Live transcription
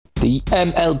The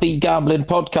MLB Gambling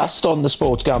Podcast on the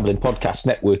Sports Gambling Podcast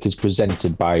Network is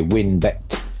presented by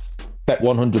WynnBET. Bet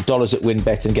 $100 at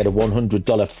WynnBET and get a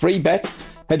 $100 free bet.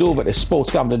 Head over to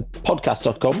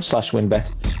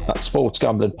sportsgamblingpodcast.com/WynnBET. That's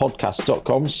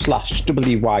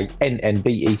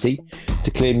sportsgamblingpodcast.com/WYNNBET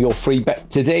to claim your free bet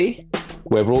today.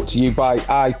 We're brought to you by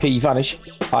IP Vanish.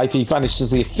 IP Vanish is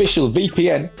the official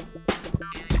VPN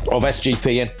of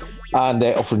SGPN, and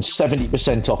they're offering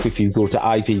 70% off if you go to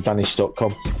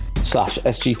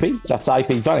ipvanish.com/SGP. That's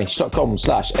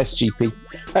ipvanish.com/SGP.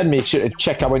 And make sure to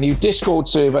check our new Discord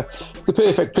server, the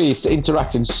perfect place to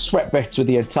interact and sweat bets with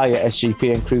the entire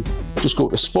SGPN crew. Just go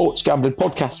to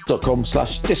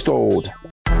sportsgamblingpodcast.com/Discord.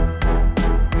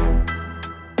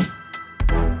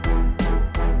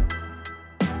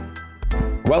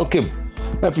 Welcome,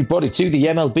 everybody, to the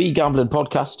MLB Gambling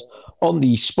Podcast on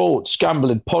the Sports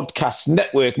Gambling Podcast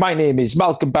Network. My name is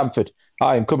Malcolm Bamford.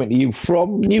 I am coming to you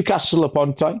from Newcastle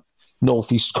upon Tyne,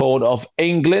 northeast corner of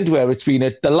England, where it's been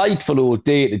a delightful old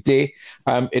day today.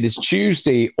 It is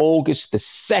Tuesday, August the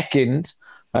 2nd.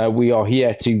 We are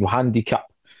here to handicap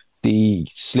the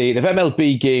slate of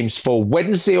MLB games for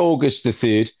Wednesday, August the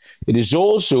 3rd. It is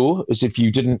also, as if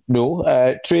you didn't know,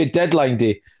 trade deadline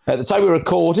day. At the time we're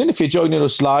recording, if you're joining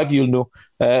us live, you'll know.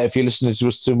 If you're listening to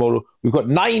us tomorrow, we've got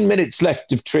 9 minutes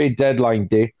left of trade deadline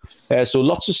day. So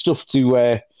lots of stuff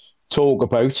to talk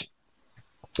about.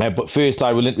 But first,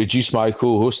 I will introduce my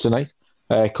co-host tonight.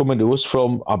 Coming to us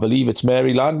from, I believe it's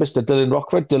Maryland, Mr. Dylan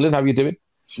Rockford. Dylan, how are you doing?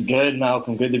 Good,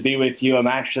 Malcolm. Good to be with you. I'm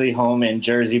actually home in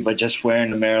Jersey, but just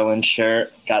wearing a Maryland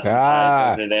shirt. Got some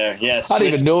ties over there. Yeah, I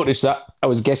didn't even notice that. I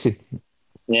was guessing.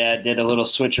 Yeah, did a little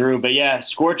switcheroo. But yeah,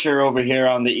 scorcher over here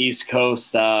on the East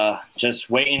Coast. Just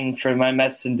waiting for my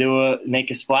Mets to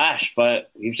make a splash, but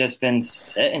we've just been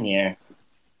sitting here.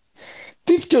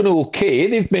 They've done okay.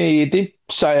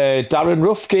 Darren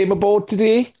Ruff came aboard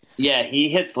today. Yeah, he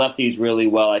hits lefties really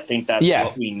well. I think that's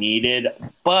what we needed.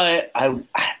 But I've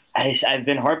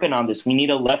been harping on this. We need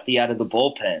a lefty out of the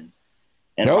bullpen.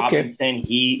 And Robinson,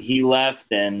 he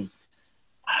left, and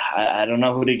I don't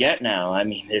know who to get now. I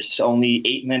mean, there's only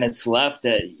 8 minutes left.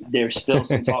 There's still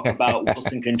some talk about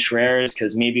Wilson Contreras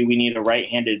because maybe we need a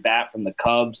right-handed bat from the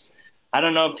Cubs. I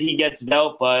don't know if he gets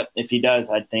dealt, but if he does,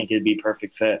 I think it'd be a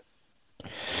perfect fit.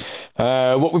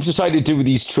 What we've decided to do with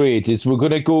these trades is we're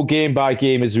going to go game by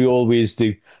game as we always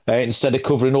do. Instead of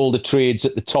covering all the trades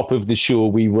at the top of the show,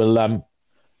 we will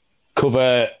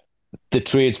cover the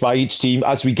trades by each team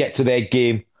as we get to their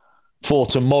game for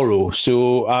tomorrow.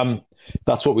 So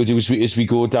that's what we'll do as we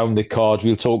go down the card.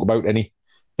 We'll talk about any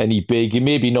big and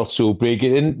maybe not so big.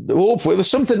 And hopefully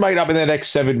something might happen in the next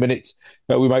 7 minutes.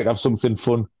 We might have something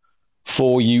fun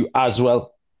for you as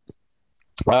well.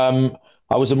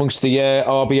 I was amongst the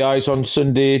RBIs on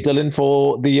Sunday, Dylan,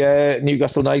 for the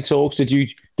Newcastle Nighthawks.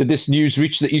 Did this news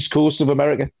reach the East Coast of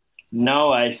America?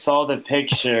 No, I saw the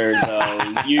picture,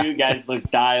 though. You guys look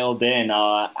dialed in.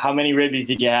 How many ribbies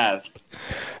did you have?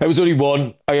 It was only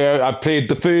one. I played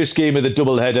the first game of the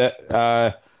doubleheader.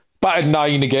 Batted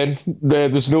 9 again.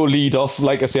 There's no lead off.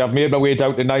 Like I say, I've made my way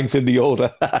down to 9th in the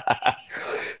order.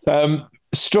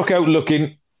 Struck out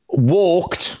looking,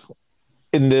 walked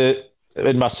in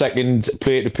my second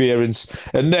plate appearance,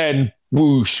 and then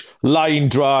whoosh, line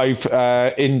drive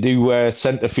into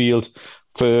centre field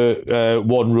for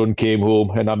 1 run, came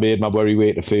home, and I made my merry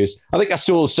way to first. I think I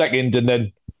stole second and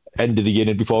then ended the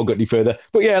inning before I got any further.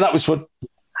 But yeah, that was fun.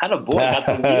 Had a boy, got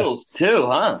the wheels too,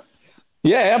 huh?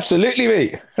 Yeah, absolutely,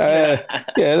 mate. The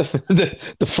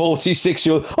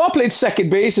 46-year-old. I played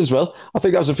second base as well. I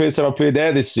think that was the first time I played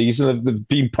there this season. They've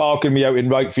been parking me out in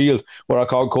right field where I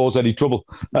can't cause any trouble.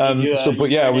 I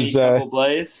was.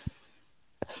 Plays?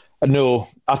 No,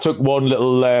 I took one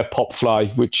little pop fly,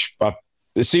 which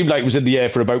it seemed like it was in the air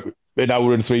for about an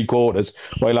hour and 3/4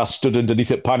 while I stood underneath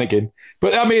it panicking.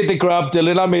 But I made the grab,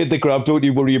 Dylan. I made the grab. Don't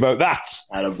you worry about that.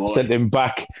 Sent him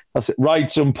back. I said, ride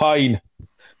some pine.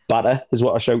 Batter is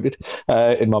what I shouted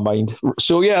in my mind.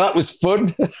 So yeah, that was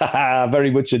fun. Very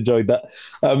much enjoyed that.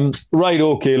 Right,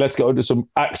 okay, let's get on to some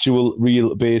actual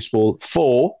real baseball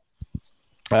for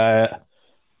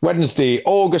Wednesday,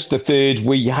 August the 3rd.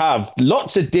 We have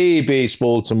lots of day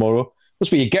baseball tomorrow.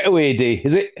 Must be a getaway day,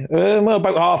 is it? Well,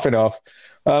 about half and half.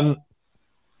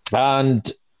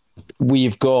 And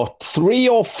we've got 3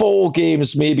 or 4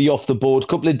 games maybe off the board, a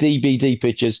couple of DBD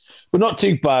pitches, but not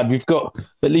too bad. We've got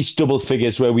at least double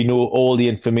figures where we know all the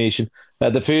information.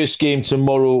 The first game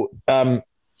tomorrow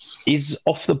is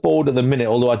off the board at the minute,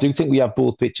 although I do think we have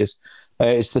both pitches.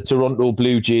 It's the Toronto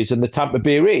Blue Jays and the Tampa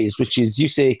Bay Rays, which is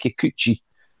Yusei Kikuchi,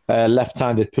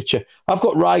 left-handed pitcher. I've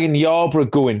got Ryan Yarbrough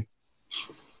going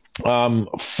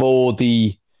for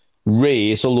the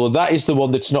race, although that is the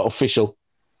one that's not official.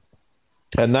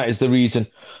 And that is the reason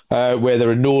where there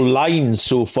are no lines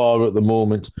so far at the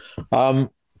moment.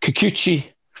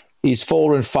 Kikuchi is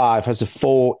 4-5, has a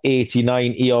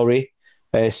 4.89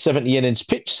 ERA, 70 innings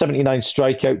pitched, 79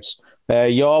 strikeouts.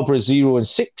 Yarbrough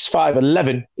 0-6,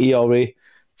 5.11 ERA,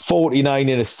 49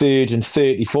 in a third and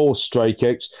 34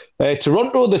 strikeouts.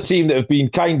 Toronto, the team that have been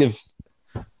kind of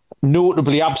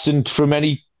notably absent from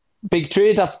any big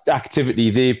trade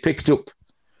activity. They picked up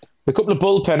a couple of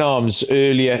bullpen arms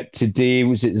earlier today.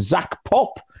 Was it Zach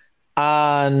Pop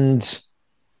and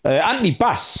Anthony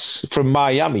Bass from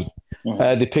Miami?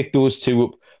 They picked those two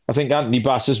up. I think Anthony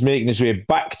Bass is making his way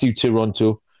back to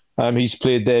Toronto. He's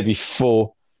played there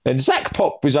before. And Zach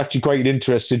Pop was actually quite an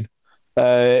interesting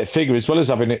figure, as well as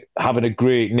having a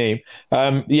great name.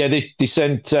 They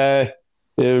sent a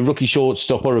rookie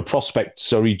shortstop, or a prospect,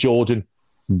 Jordan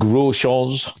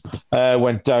Groshans,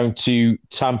 went down to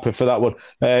Tampa for that one.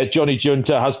 Johnny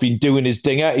Junta has been doing his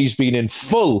dinger. He's been in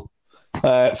full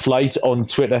flight on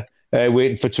Twitter,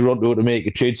 waiting for Toronto to make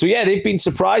a trade. So, yeah, they've been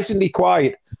surprisingly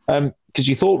quiet because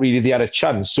you thought really they had a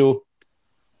chance. So,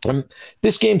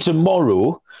 this game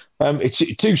tomorrow, it's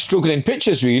two struggling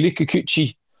pitchers, really.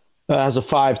 Kikuchi has a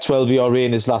 5.12 ERA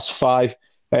in his last five,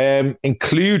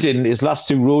 including his last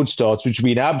two road starts, which have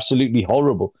been absolutely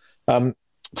horrible.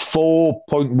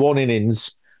 4.1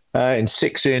 innings and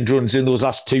 6 earned runs in those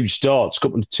last two starts,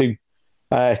 couple of two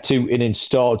inning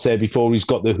starts there before he's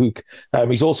got the hook.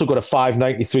 He's also got a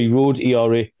 5.93 road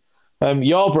ERA.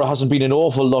 Yarbrough hasn't been an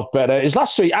awful lot better. His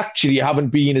last three actually haven't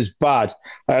been as bad,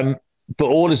 but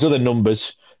all his other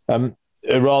numbers are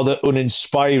rather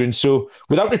uninspiring. So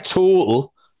without a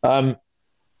total, I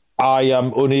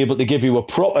am unable to give you a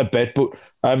proper bet, but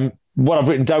what I've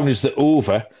written down is the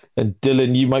over. And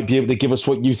Dylan, you might be able to give us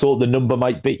what you thought the number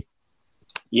might be.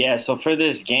 Yeah, so for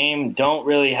this game,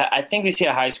 I think we see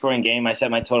a high-scoring game. I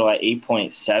set my total at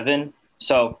 8.7.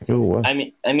 So, wow.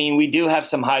 I mean, we do have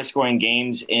some high-scoring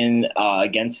games in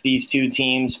against these two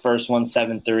teams. First one,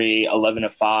 7-3,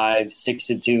 11-5,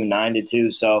 6-2,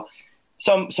 9-2. So,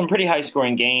 some pretty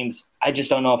high-scoring games. I just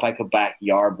don't know if I could back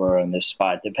Yarbrough in this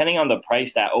spot. Depending on the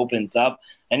price that opens up,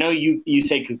 I know you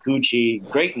say Kikuchi,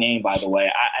 great name, by the way.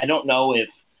 I don't know if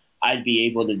I'd be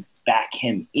able to back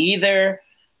him either.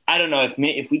 I don't know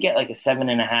if we get like a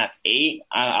 7.5, 8.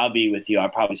 I'll be with you. I'll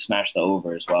probably smash the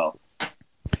over as well.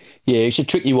 Yeah, it's a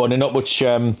tricky one, and not much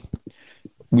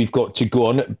we've got to go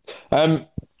on.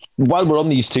 While we're on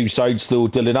these two sides, though,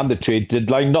 Dylan, and the trade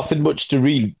deadline, nothing much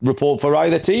to report for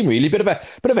either team, really. Bit of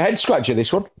a head scratcher,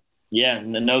 this one. Yeah,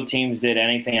 no teams did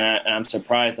anything, and I'm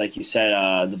surprised. Like you said,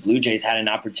 the Blue Jays had an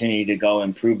opportunity to go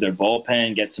improve their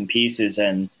bullpen, get some pieces,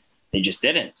 and they just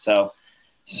didn't. So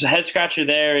head scratcher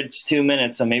there. It's 2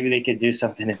 minutes, so maybe they could do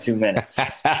something in 2 minutes.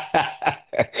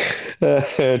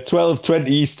 12:20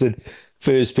 Eastern.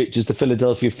 First pitch is the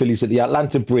Philadelphia Phillies at the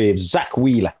Atlanta Braves. Zach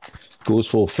Wheeler goes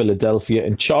for Philadelphia,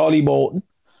 and Charlie Morton,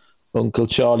 Uncle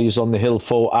Charlie, is on the hill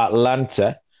for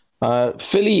Atlanta.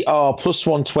 Philly are plus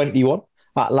 121.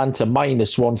 Atlanta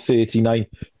minus 139.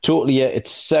 Totally at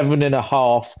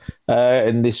 7.5.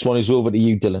 And this one is over to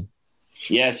you, Dylan.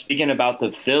 Yeah, speaking about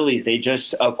the Phillies, they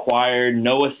just acquired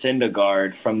Noah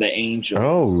Syndergaard from the Angels.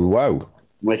 Oh, wow.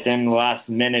 Within the last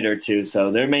minute or two.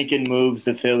 So they're making moves,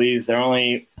 the Phillies. They're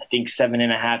only, I think,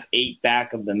 7.5, 8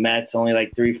 back of the Mets, only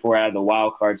like 3-4 out of the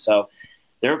wild card. So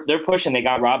they're pushing. They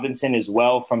got Robinson as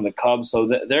well from the Cubs. So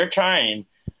they're trying,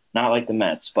 not like the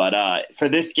Mets. But for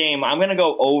this game, I'm going to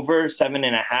go over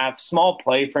 7.5. Small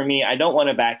play for me. I don't want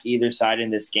to back either side in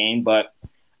this game, but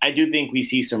I do think we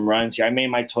see some runs here. I made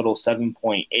my total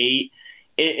 7.8.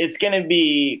 It's gonna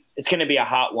be a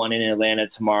hot one in Atlanta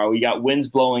tomorrow. We got winds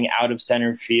blowing out of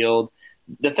center field.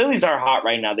 The Phillies are hot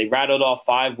right now. They've rattled off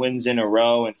 5 wins in a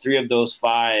row, and 3 of those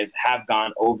 5 have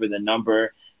gone over the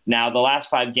number. Now, the last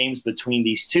 5 games between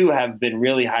these two have been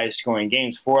really high-scoring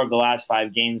games. 4 of the last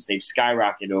 5 games, they've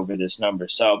skyrocketed over this number.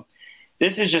 So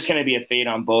this is just going to be a fade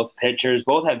on both pitchers.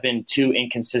 Both have been too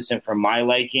inconsistent for my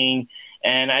liking.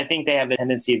 And I think they have a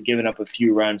tendency of giving up a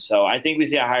few runs. So I think we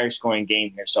see a higher scoring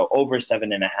game here. So over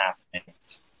 7.5.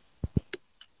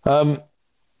 I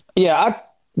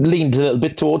leaned a little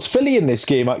bit towards Philly in this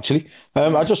game, actually.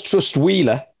 I just trust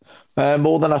Wheeler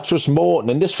more than I trust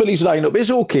Morton. And this Phillies lineup is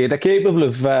okay. They're capable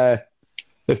of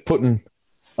putting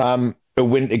a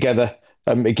win together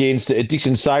against a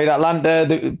decent side.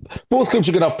 Atlanta, both clubs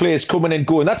are going to have players coming and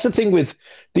going. That's the thing with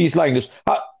these lineups.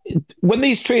 When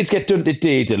these trades get done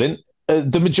today, Dylan,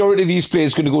 the majority of these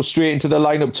players going to go straight into the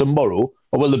lineup tomorrow,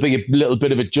 or will there be a little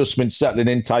bit of adjustment settling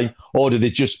in time, or do they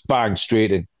just bang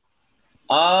straight in?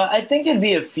 I think it'd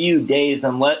be a few days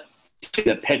unless to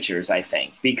the pitchers, I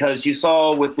think, because you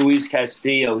saw with Luis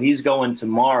Castillo, he's going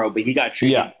tomorrow, but he got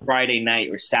treated Friday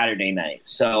night or Saturday night.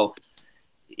 So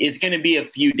it's going to be a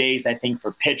few days, I think,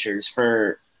 for pitchers.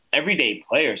 For everyday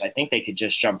players, I think they could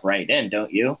just jump right in,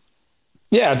 don't you?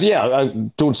 Yeah, I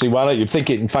don't see why not. You'd think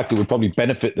in fact, it would probably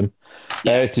benefit them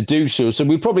to do so. So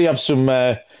we'll probably have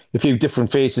a few different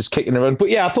faces kicking around. But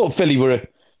yeah, I thought Philly were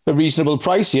a reasonable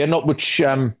price here. Not much.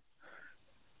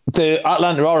 The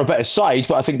Atlanta are a better side,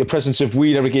 but I think the presence of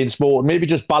Wheeler against Morton maybe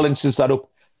just balances that up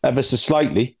ever so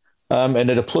slightly. And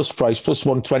at a plus price, plus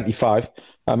 125,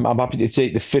 I'm happy to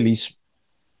take the Phillies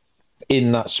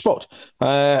in that spot.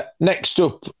 Next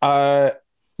up,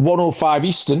 105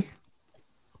 Eastern.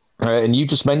 And you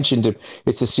just mentioned him.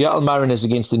 It's the Seattle Mariners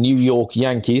against the New York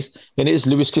Yankees, and it is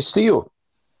Luis Castillo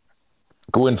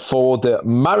going for the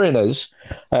Mariners.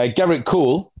 Garrett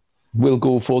Cole will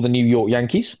go for the New York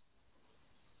Yankees.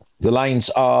 The lines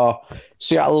are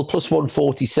Seattle plus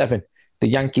 147. The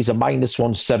Yankees are minus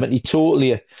 170.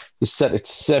 Totally is set at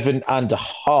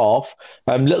 7.5.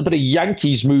 A little bit of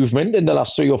Yankees movement in the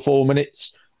last 3 or 4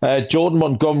 minutes. Jordan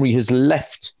Montgomery has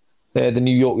left the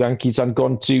New York Yankees and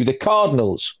gone to the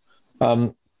Cardinals.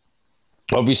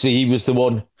 Obviously, he was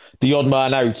the odd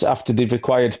man out after they've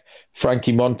acquired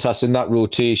Frankie Montas in that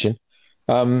rotation.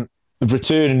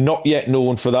 Return not yet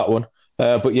known for that one.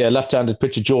 But yeah, left-handed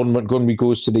pitcher Jordan Montgomery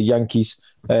goes to the Yankees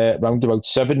around about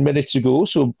 7 minutes ago.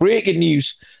 So breaking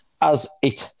news as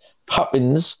it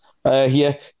happens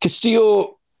here.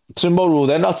 Castillo tomorrow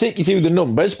then. I'll take you through the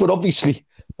numbers, but obviously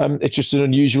it's just an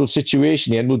unusual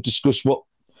situation here, and we'll discuss what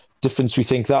difference we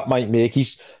think that might make.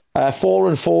 He's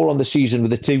 4-4 on the season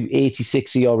with a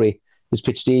 2.86 ERA. He's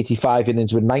pitched 85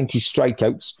 innings with 90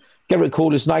 strikeouts. Garrett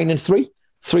Cole is 9-3,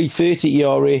 3.30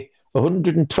 ERA,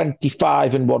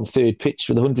 125 and 1/3 pitch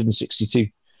with 162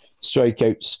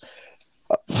 strikeouts.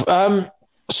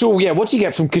 So yeah, what do you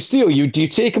get from Castillo? Do you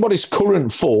take him on his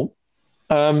current form,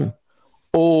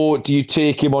 or do you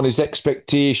take him on his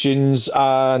expectations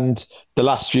and the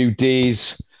last few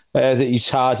days that he's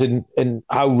had and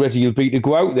how ready he'll be to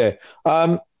go out there?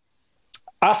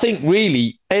 I think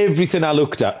really everything I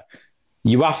looked at,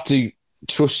 you have to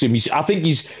trust him. I think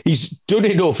he's done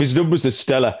enough. His numbers are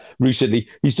stellar recently.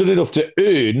 He's done enough to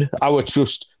earn our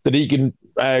trust that he can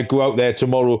go out there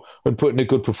tomorrow and put in a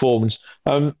good performance.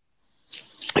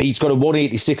 He's got a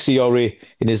 1.86 ERA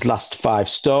in his last 5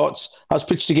 starts. Has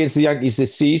pitched against the Yankees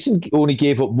this season. Only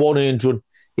gave up 1 earned run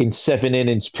in 7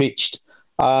 innings pitched.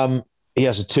 He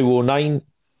has a 2.09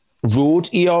 road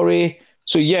ERA.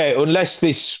 So yeah, unless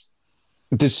there's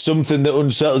something that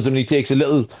unsettles him and he takes a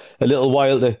little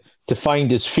while to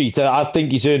find his feet, I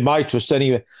think he's earned my trust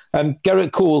anyway.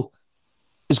 Garrett Cole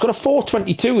has got a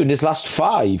 4.22 in his last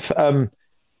 5.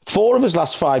 4 of his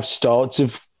last 5 starts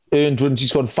have earned runs.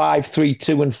 He's gone 5, 3,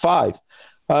 2, and 5.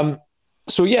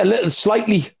 So yeah,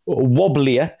 slightly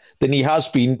wobblier than he has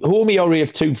been. Home ERA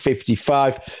of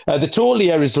 2.55. The total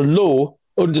ERA is low,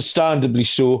 understandably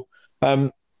so.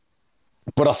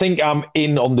 But I think I'm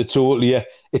in on the total here.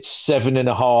 It's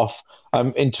 7.5.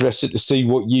 I'm interested to see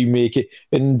what you make it.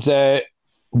 And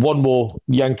one more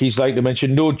Yankees like to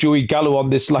mention. No Joey Gallo on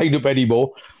this lineup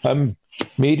anymore.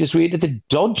 Made his way to the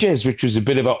Dodgers, which was a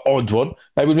bit of an odd one.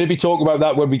 I will maybe talk about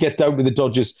that when we get down to the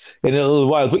Dodgers in a little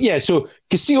while. But yeah, so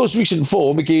Castillo's recent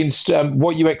form against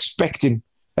what you expect him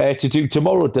to do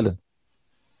tomorrow, Dylan.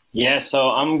 Yeah, so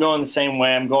I'm going the same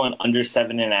way. I'm going under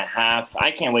 7.5.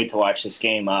 I can't wait to watch this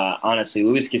game. Honestly,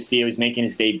 Luis Castillo is making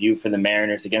his debut for the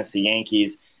Mariners against the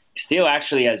Yankees. Castillo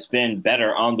actually has been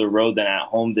better on the road than at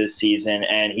home this season,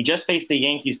 and he just faced the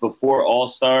Yankees before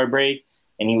All-Star break,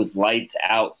 and he was lights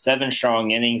out. 7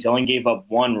 strong innings. He only gave up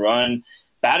 1 run.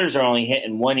 Batters are only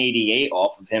hitting 188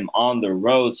 off of him on the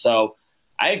road. So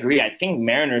I agree. I think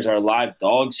Mariners are live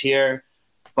dogs here.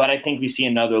 But I think we see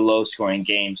another low-scoring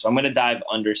game. So I'm going to dive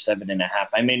under 7.5.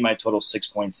 I made my total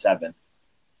 6.7.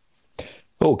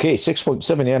 Okay,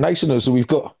 6.7. Yeah, nice enough. So we've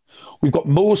got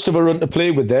most of a run to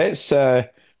play with there. It's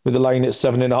with the line at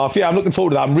 7.5. Yeah, I'm looking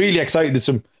forward to that. I'm really excited.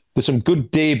 There's some good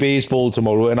day baseball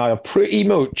tomorrow, and I have pretty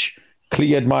much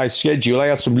cleared my schedule. I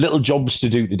had some little jobs to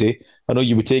do today. I know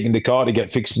you were taking the car to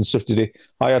get fixed and stuff today.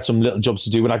 I had some little jobs to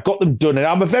do, and I got them done. And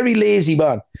I'm a very lazy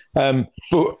man,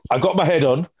 but I got my head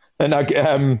on.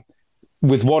 And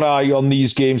with one eye on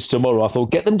these games tomorrow, I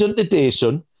thought, get them done today,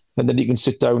 son, and then you can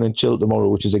sit down and chill tomorrow,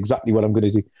 which is exactly what I'm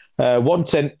going to do.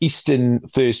 1:10 Eastern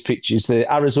first pitch is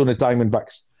the Arizona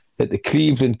Diamondbacks at the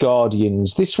Cleveland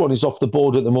Guardians. This one is off the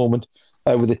board at the moment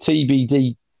with a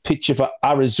TBD pitcher for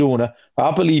Arizona.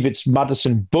 I believe it's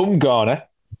Madison Bumgarner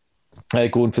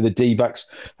going for the D-backs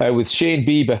with Shane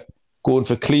Bieber going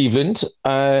for Cleveland.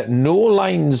 No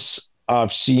lines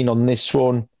I've seen on this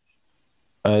one.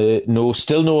 No,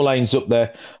 still no lines up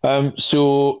there.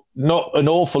 So not an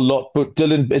awful lot, but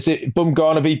Dylan, is it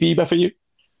Bumgarner v. Bieber for you?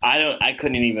 I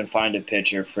couldn't even find a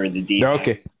pitcher for the defense.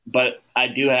 Okay. But I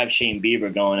do have Shane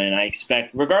Bieber going, and I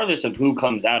expect, regardless of who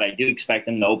comes out, I do expect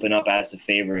him to open up as the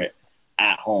favorite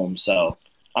at home. So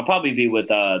I'll probably be with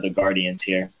the Guardians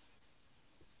here.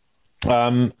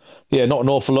 Not an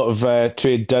awful lot of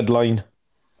trade deadline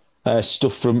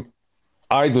stuff from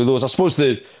either of those. I suppose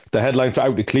the headline for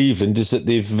out of Cleveland is that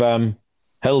they've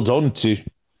held on to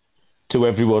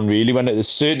everyone, really. When it was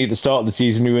certainly at the start of the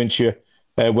season, we weren't sure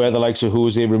where the likes of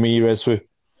Jose Ramirez were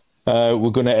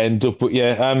going to end up. But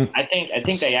yeah, I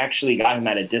think they actually got him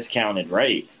at a discounted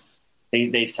rate.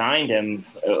 They signed him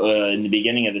in the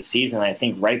beginning of the season. I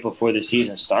think right before the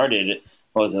season started,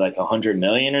 what was it, like $100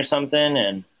 million or something?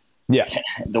 And yeah,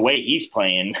 the way he's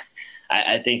playing,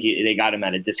 I think they got him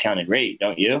at a discounted rate.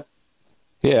 Don't you?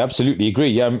 Yeah, absolutely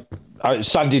agree.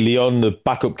 Sandy Leon, the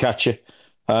backup catcher,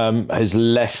 has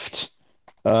left,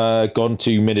 gone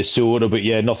to Minnesota. But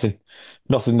yeah, nothing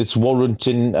that's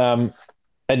warranting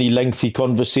any lengthy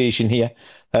conversation here.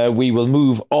 We will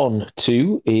move on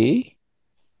to a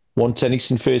 1:10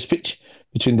 Eastern first pitch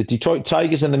between the Detroit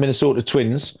Tigers and the Minnesota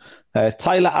Twins.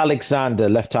 Tyler Alexander,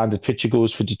 left-handed pitcher,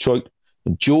 goes for Detroit,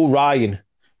 and Joe Ryan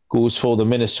goes for the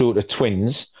Minnesota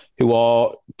Twins, who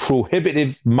are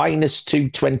prohibitive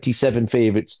 -227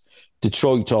 favourites.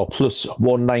 Detroit are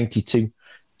 +192.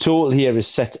 Total here is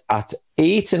set at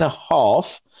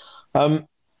 8.5.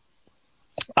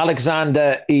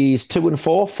 Alexander is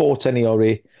 2-4, 4.10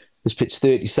 ERA. Has pitched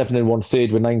 37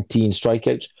 1/3 with 19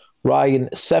 strikeouts. Ryan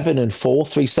 7-4,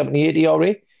 3.78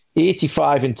 ERA,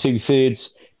 85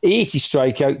 2/3, 80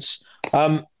 strikeouts.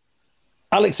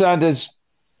 Alexander's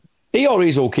ERA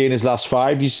is okay in his last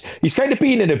five. He's kind of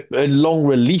been in a long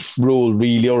relief role,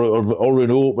 really, or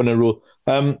an opener role.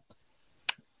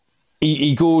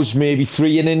 He goes maybe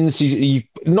 3 innings. He's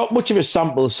not much of a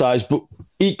sample size, but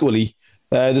equally,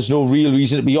 there's no real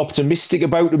reason to be optimistic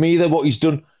about him either, what he's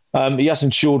done. He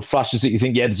hasn't showed flashes that you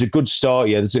think, yeah, there's a good start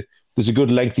here. There's a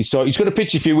good lengthy start. He's going to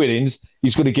pitch a few innings.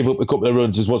 He's going to give up a couple of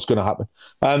runs is what's going to happen.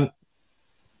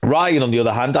 Ryan, on the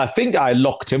other hand, I think I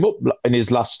locked him up in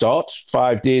his last start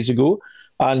 5 days ago,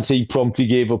 and he promptly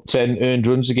gave up 10 earned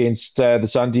runs against the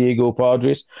San Diego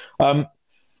Padres.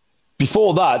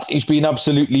 Before that, he's been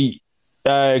absolutely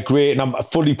great, and I'm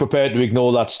fully prepared to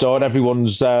ignore that start. I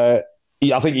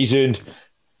think he's earned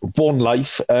one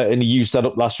life, and he used that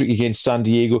up last week against San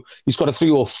Diego. He's got a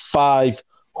 3.05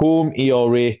 home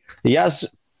ERA. He has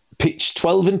pitched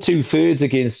 12 2/3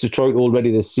 against Detroit already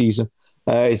this season.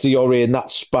 His ERA in that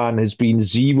span has been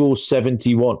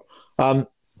 0.71.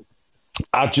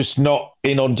 I'm just not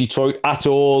in on Detroit at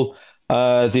all.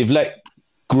 They've let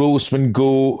Grossman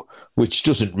go, which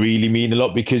doesn't really mean a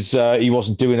lot because he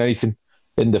wasn't doing anything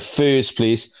in the first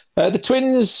place. The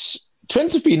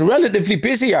Twins have been relatively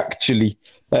busy, actually,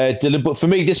 Dylan. But for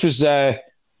me, this was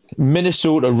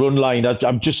Minnesota run line.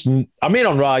 I'm in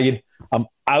on Ryan. I'm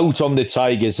out on the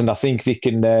Tigers, and I think they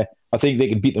can. I think they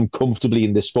can beat them comfortably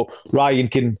in this spot. Ryan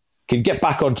can get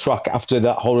back on track after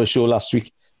that horror show last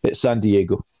week at San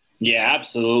Diego. Yeah,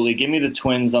 absolutely. Give me the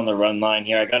Twins on the run line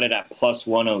here. I got it at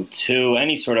 +102.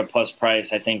 Any sort of plus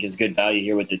price, I think, is good value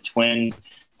here with the Twins.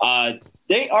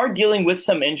 They are dealing with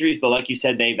some injuries, but like you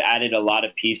said, they've added a lot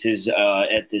of pieces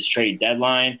at this trade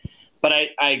deadline. But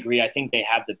I agree. I think they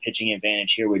have the pitching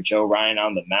advantage here with Joe Ryan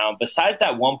on the mound. Besides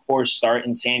that one poor start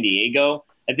in San Diego,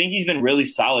 I think he's been really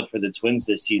solid for the Twins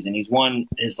this season. He's won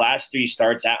his last 3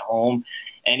 starts at home,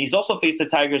 and he's also faced the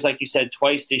Tigers, like you said,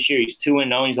 twice this year. He's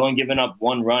 2-0. He's only given up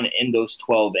 1 run in those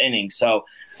 12 innings. So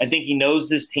I think he knows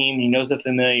this team. He knows the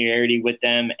familiarity with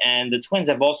them, and the Twins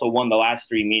have also won the last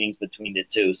 3 meetings between the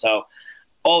two. So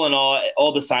all in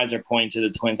all the signs are pointing to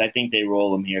the Twins. I think they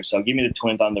roll them here. So give me the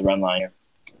Twins on the run line here.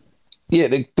 Yeah,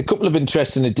 the couple of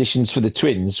interesting additions for the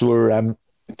Twins were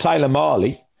Tyler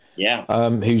Mahle. Yeah.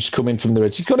 Who's come in from the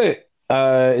Reds. He's got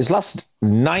his last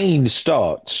 9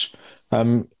 starts.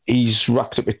 He's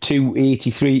racked up a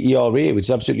 2.83 ERA, which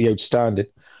is absolutely outstanding.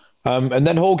 And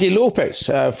then Jorge Lopez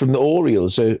from the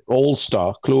Orioles, an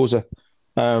all-star closer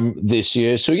this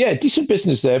year. So yeah, decent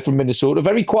business there from Minnesota.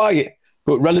 Very quiet,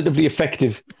 but relatively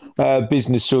effective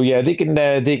business. So yeah, they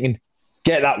can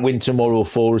get that win tomorrow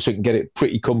for us. So can get it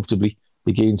pretty comfortably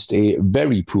against a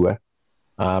very poor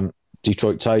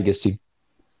Detroit Tigers team.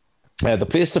 The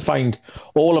place to find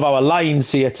all of our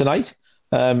lines here tonight,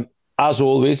 as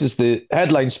always, is the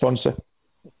headline sponsor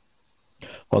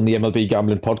on the MLB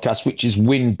Gambling Podcast, which is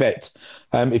WinBet.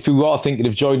 If you are thinking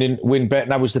of joining WinBet,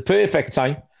 now is the perfect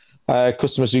time.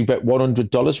 Customers who bet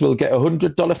 $100 will get a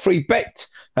 $100 free bet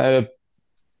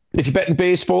if you're betting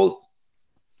baseball,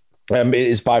 it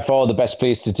is by far the best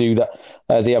place to do that.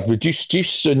 They have reduced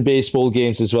juice in baseball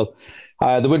games as well.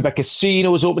 The WinBet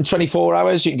Casino is open 24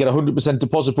 hours. You can get a 100%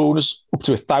 deposit bonus up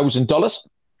to $1,000.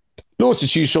 Loads to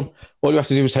choose from. All you have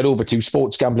to do is head over to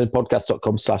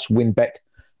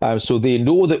sportsgamblingpodcast.com/winbet. So they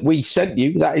know that we sent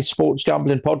you. That is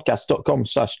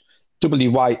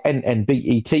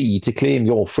sportsgamblingpodcast.com/WYNNBET to claim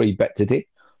your free bet today.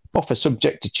 Offer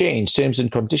subject to change. Terms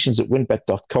and conditions at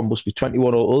winbet.com. Must be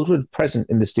 21 or older and present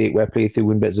in the state where playthrough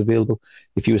WinBet is available.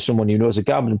 If you are someone who knows a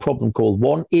gambling problem, call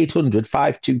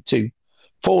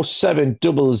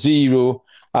 1-800-522-4700.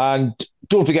 And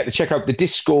don't forget to check out the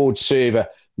Discord server.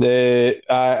 The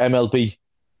MLB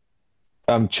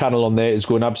channel on there is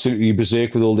going absolutely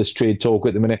berserk with all this trade talk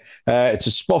at the minute. It's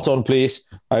a spot-on place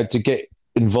to get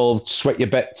involved, sweat your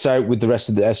bets out with the rest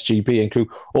of the SGP and crew.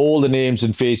 All the names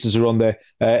and faces are on there.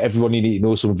 Everyone you need to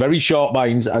know. Some very sharp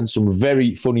minds and some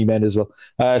very funny men as well.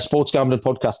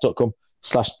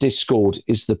 Sportsgamblingpodcast.com/Discord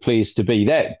is the place to be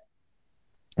there.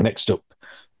 Next up,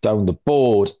 down the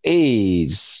board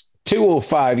is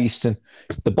 2:05 Eastern.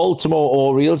 The Baltimore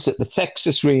Orioles at the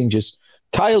Texas Rangers.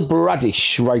 Kyle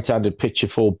Bradish, right-handed pitcher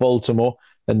for Baltimore,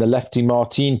 and the lefty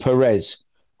Martin Perez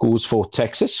goes for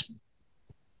Texas.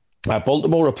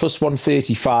 Baltimore are plus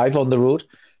 135 on the road.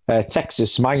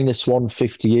 Texas minus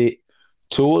 158.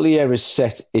 Tolia is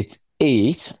set at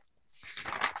 8.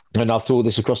 And I'll throw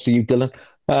this across to you, Dylan.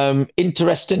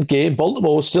 Interesting game.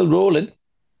 Baltimore still rolling.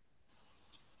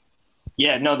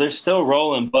 Yeah, no, they're still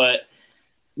rolling, but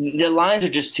the lines are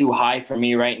just too high for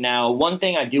me right now. One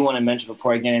thing I do want to mention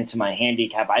before I get into my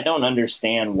handicap, I don't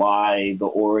understand why the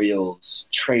Orioles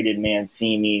traded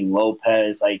Mancini,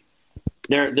 Lopez. Like,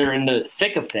 they're in the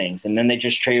thick of things, and then they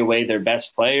just trade away their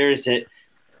best players.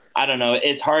 I don't know.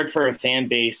 It's hard for a fan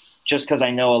base, just because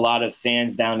I know a lot of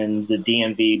fans down in the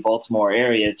DMV Baltimore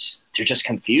area. They're just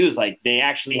confused. Like, they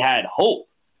actually had hope,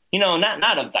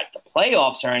 not of like the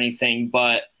playoffs or anything,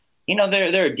 but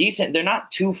they're decent. They're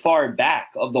not too far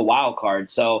back of the wild card.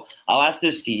 So I'll ask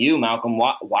this to you, Malcolm.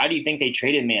 Why do you think they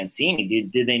traded Mancini?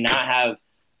 Did they not have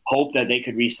hope that they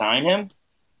could re-sign him?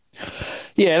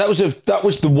 Yeah, that was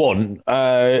the one.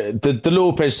 The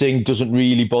Lopez thing doesn't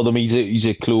really bother me. He's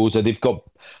a closer. They've got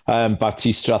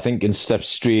Batista, I think, and steps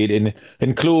straight in.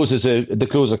 And the closer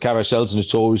carousels and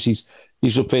notorious.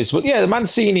 He's replaced. But yeah, the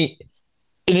Mancini,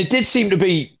 and it did seem to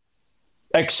be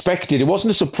expected. It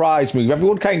wasn't a surprise move.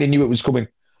 Everyone kind of knew it was coming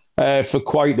for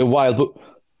quite a while. But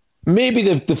maybe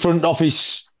the front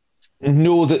office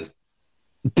know that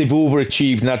they've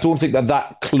overachieved, and I don't think they're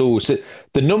that close.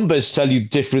 The numbers tell you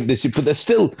different this year, but they're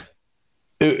still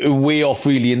way off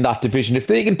really in that division. If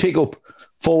they can pick up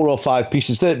 4 or 5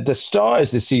 pieces, the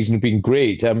starters this season have been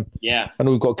great. Yeah, I know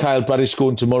we've got Kyle Bradish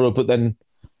going tomorrow, but then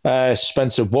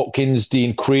Spencer Watkins,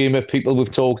 Dean Kramer, people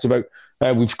we've talked about.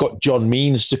 We've got John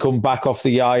Means to come back off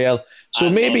the IL. So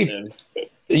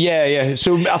yeah.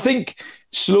 So I think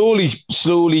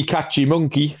slowly catchy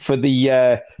monkey for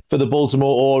the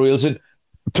Baltimore Orioles, and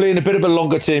playing a bit of a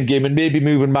longer term game, and maybe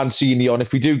moving Mancini on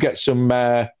if we do get some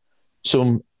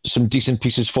decent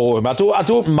pieces for him. I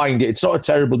don't mind it. It's not a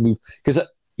terrible move, because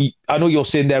I know you're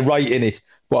saying they're right in it,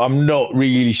 but I'm not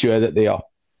really sure that they are.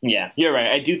 Yeah, you're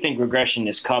right. I do think regression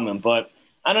is coming, but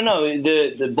I don't know.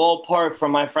 The ballpark,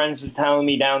 from my friends were telling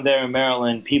me down there in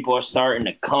Maryland, people are starting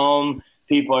to come.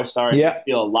 People are starting to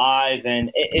feel alive,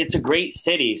 and it's a great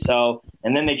city. So,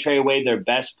 and then they trade away their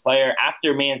best player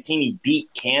after Mancini beat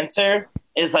cancer.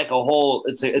 It's like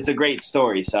it's a great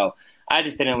story. So I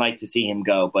just didn't like to see him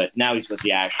go, but now he's with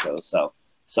the Astros, so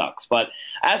sucks. But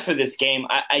as for this game,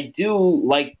 I do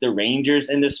like the Rangers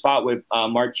in this spot with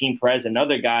Martin Perez,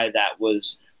 another guy that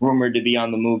was rumored to be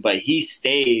on the move, but he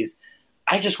stays.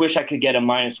 I just wish I could get a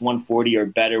minus 140 or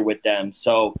better with them.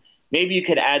 So maybe you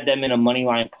could add them in a money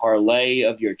line parlay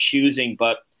of your choosing,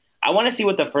 but I want to see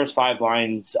what the first 5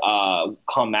 lines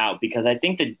come out, because I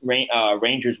think the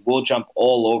Rangers will jump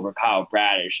all over Kyle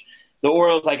Bradish. The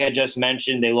Orioles, like I just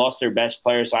mentioned, they lost their best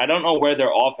player, so I don't know where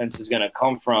their offense is going to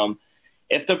come from.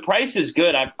 If the price is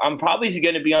good, I'm probably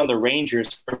going to be on the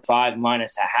Rangers for 5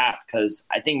 minus a half, because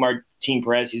I think Martin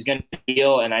Perez, he's going to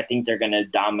deal, and I think they're going to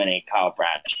dominate Kyle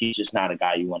Bradish. He's just not a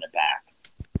guy you want to back.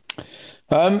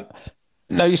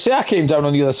 Now, you say I came down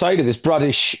on the other side of this.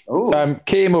 Bradish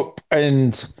came up,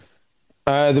 and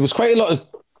there was quite a lot of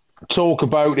talk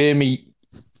about him. He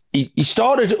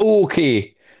started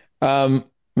okay,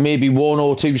 maybe 1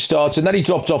 or 2 starts, and then he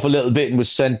dropped off a little bit and was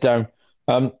sent down.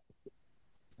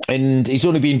 And he's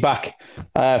only been back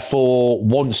for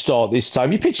 1 start this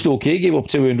time. He pitched okay, gave up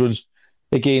 2 earned runs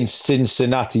against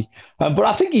Cincinnati. But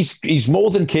I think he's more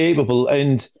than capable,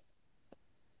 and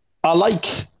I like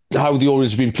how the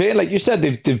Orioles have been playing. Like you said,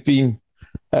 they've been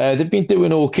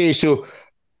doing okay. So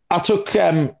I took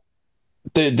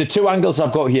the two angles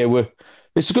I've got here were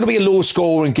this is going to be a low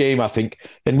scoring game, I think.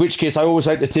 In which case, I always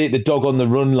like to take the dog on the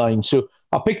run line. So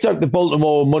I picked out the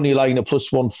Baltimore money line at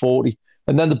plus 140,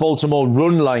 and then the Baltimore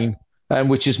run line,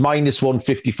 which is minus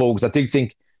 154, because I do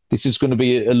think this is going to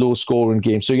be a low scoring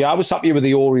game. So yeah, I was happy with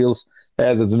the Orioles,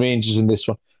 the Rangers in this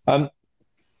one.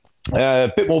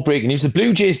 A bit more breaking news. The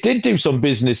Blue Jays did do some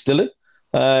business, Dylan,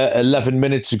 11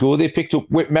 minutes ago. They picked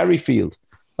up Whit Merrifield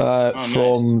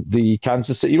from the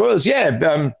Kansas City Royals.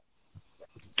 Yeah,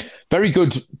 very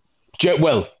good.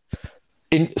 Well,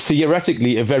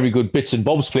 theoretically, a very good bits and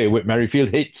bobs player. Whit Merrifield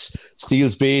hits,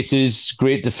 steals bases,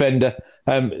 great defender.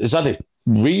 Has had a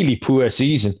really poor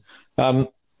season.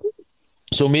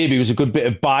 So maybe it was a good bit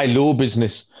of buy low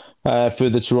business for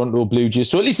the Toronto Blue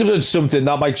Jays. So at least they've done something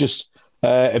that might just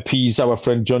appease our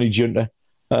friend Johnny Junta.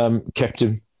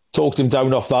 Talked him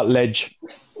down off that ledge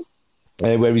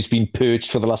where he's been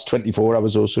perched for the last 24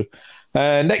 hours or so.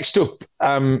 Next up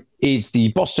is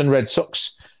the Boston Red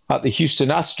Sox at the Houston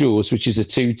Astros, which is a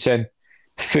 2:10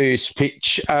 first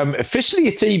pitch. Officially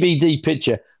a TBD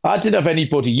pitcher. I didn't have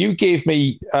anybody. You gave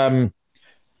me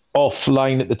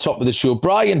offline at the top of the show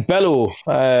Brian Bello,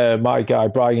 my guy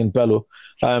Brian Bello.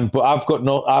 But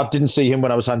I didn't see him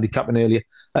when I was handicapping earlier.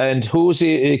 And Jose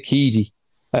Urquidy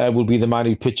will be the man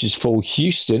who pitches for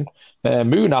Houston.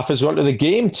 Munaf has gone to the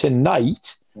game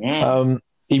tonight. Yeah.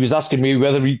 He was asking me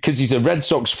whether because he's a Red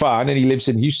Sox fan and he lives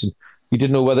in Houston, he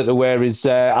didn't know whether to wear his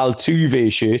Altuve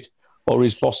shirt or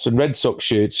his Boston Red Sox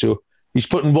shirt. So he's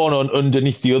putting one on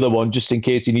underneath the other one just in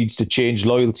case he needs to change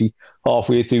loyalty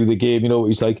halfway through the game. You know,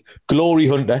 he's like glory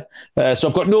hunter. So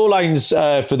I've got no lines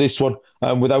for this one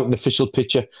without an official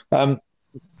picture.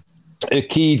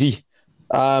 Urquidy,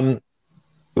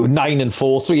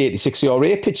 9-4, 386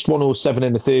 ERA, pitched 107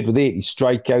 in the third with 80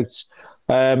 strikeouts.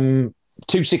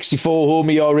 264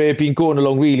 home ERA, been going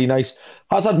along really nice.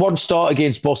 Has had one start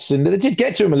against Boston. They did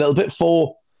get to him a little bit,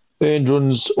 4 earned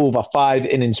runs over 5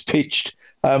 innings pitched.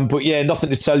 But yeah, nothing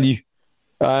to tell you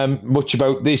much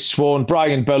about this one.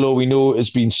 Brian Bello, we know, has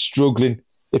been struggling,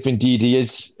 if indeed he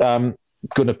is going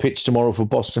to pitch tomorrow for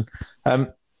Boston.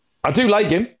 I do like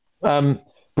him.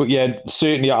 But yeah,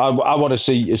 certainly I want to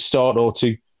see a start or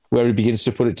two where he begins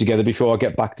to put it together before I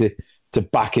get back to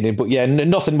backing him. But yeah,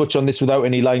 nothing much on this without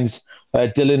any lines.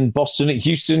 Dylan, Boston at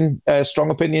Houston, strong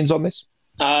opinions on this?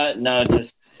 No,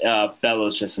 just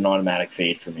Bello's just an automatic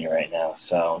fade for me right now.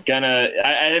 So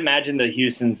I'd imagine the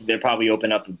Houston, they'll probably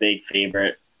open up a big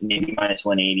favorite, maybe minus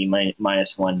 180,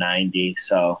 minus 190.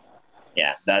 So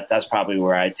yeah, that's probably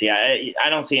where I'd see. I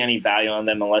don't see any value on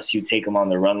them unless you take them on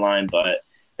the run line, but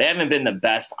they haven't been the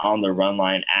best on the run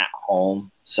line at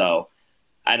home. So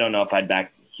I don't know if I'd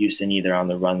back Houston either on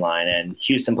the run line. And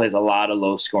Houston plays a lot of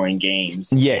low-scoring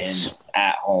games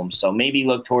at home. So maybe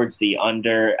look towards the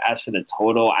under. As for the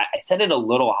total, I set it a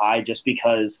little high just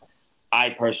because I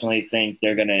personally think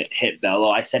they're going to hit Bello.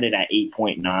 I set it at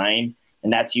 8.9,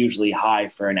 and that's usually high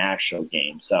for an actual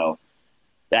game. So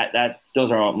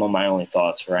those are my only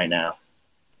thoughts for right now.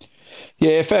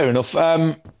 Yeah, fair enough.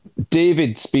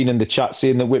 David's been in the chat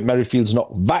saying that Whit Merrifield's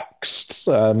not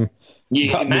vaxxed. You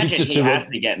imagine he has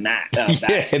to get vaxxed.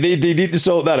 Yeah, they need to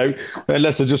sort that out,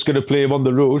 unless they're just going to play him on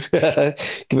the road.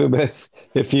 Give him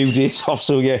a few days off.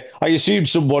 So yeah, I assume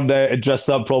someone addressed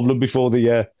that problem before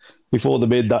they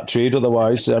made that trade.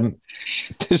 Otherwise,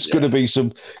 there's going to be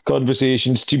some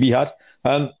conversations to be had.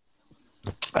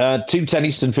 2:10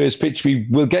 Eastern first pitch. We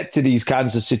will get to these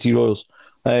Kansas City Royals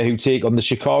who take on the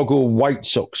Chicago White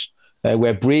Sox,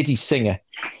 where Brady Singer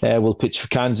will pitch for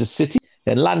Kansas City.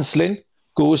 And Lance Lynn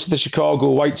goes to the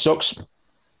Chicago White Sox.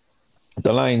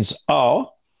 The lines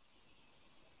are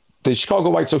the Chicago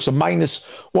White Sox are minus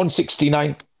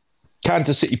 169,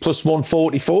 Kansas City plus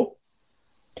 144.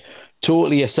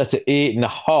 Totally a set at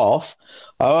 8.5.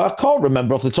 I can't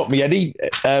remember off the top of my head any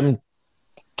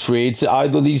trades that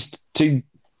either of these two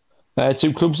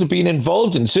clubs have been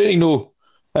involved in. Certainly no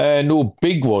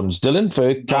big ones, Dylan,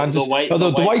 for Kansas.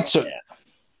 The White Sox.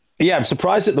 Yeah, I'm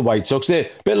surprised at the White Sox. They're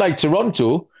a bit like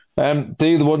Toronto.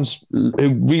 They're the ones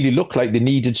who really look like they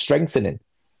needed strengthening.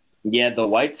 Yeah, the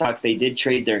White Sox, they did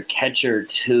trade their catcher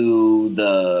to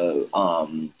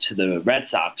the Red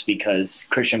Sox because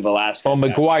Christian Velasquez. Oh,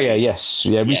 McGuire, yes.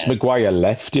 Yeah, Reese McGuire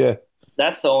left, yeah.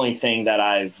 That's the only thing that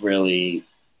I've really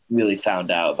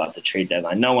found out about the trade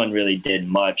deadline. No one really did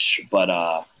much,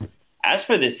 but as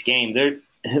for this game,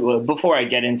 before I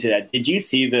get into that, did you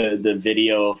see the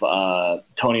video of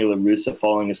Tony La Russa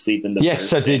falling asleep in the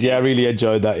Yes, I did. Yeah, I really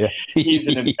enjoyed that. Yeah, he's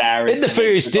an embarrassment in the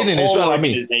first inning as well.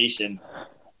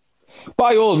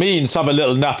 By all means, have a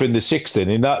little nap in the sixth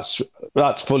inning. That's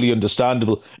fully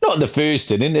understandable. Not in the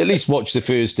first inning. At least watch the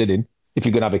first inning if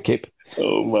you're going to have a kip.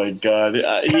 Oh, my God.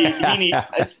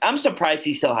 I'm surprised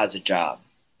he still has a job,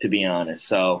 to be honest.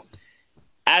 So,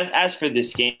 as for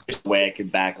this game, there's no way I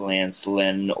could back Lance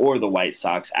Lynn or the White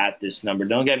Sox at this number.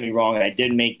 Don't get me wrong. I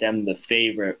did make them the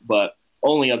favorite, but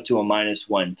only up to a minus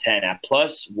 110. At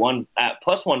plus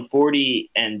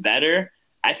 140 and better,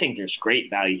 I think there's great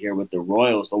value here with the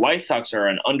Royals. The White Sox are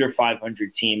an under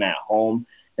 500 team at home,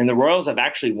 and the Royals have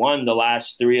actually won the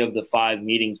last 3 of the 5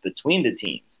 meetings between the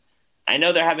teams. I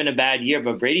know they're having a bad year,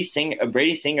 but Brady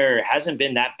Singer hasn't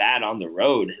been that bad on the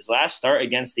road. His last start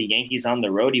against the Yankees on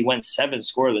the road, he went 7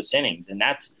 scoreless innings, and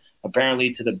that's apparently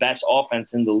to the best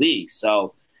offense in the league.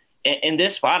 So in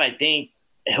this spot, I think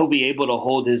he'll be able to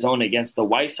hold his own against the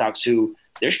White Sox, who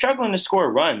they're struggling to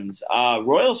score runs.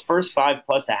 Royals first 5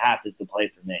 plus a half is the play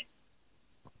for me.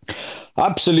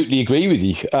 Absolutely agree with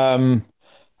you.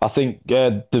 I think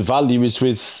the value is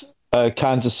with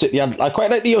Kansas City. I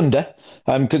quite like the under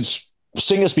because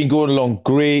Singer's been going along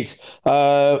great.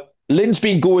 Lynn's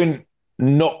been going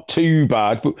not too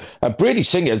bad, but Brady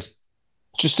Singer's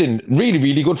just in really,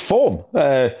 really good form.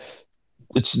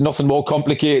 It's nothing more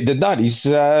complicated than that. He's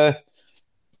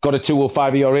got a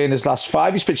 2.05 ERA in his last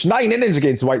 5. He's pitched 9 innings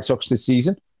against the White Sox this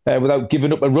season without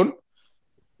giving up a run.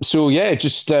 So, yeah,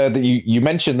 just that you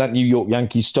mentioned that New York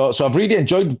Yankees start. So I've really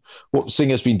enjoyed what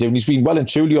Singer's been doing. He's been well and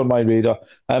truly on my radar.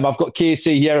 I've got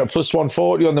KC here at plus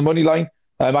 140 on the money line.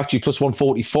 Actually, plus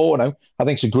 144 now. I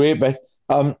think it's a great bet.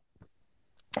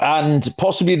 And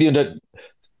possibly the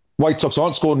White Sox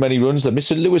aren't scoring many runs. They're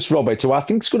missing Lewis Roberts, who I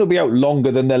think is going to be out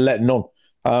longer than they're letting on.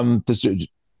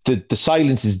 The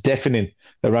silence is deafening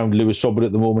around Lewis Robert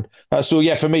at the moment. So,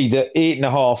 yeah, for me, the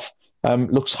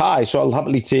 8.5 looks high. So I'll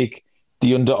happily take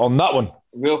the under on that one.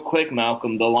 Real quick,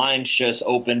 Malcolm, the lines just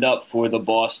opened up for the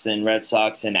Boston Red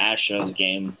Sox and Astros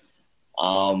game.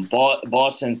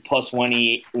 Boston plus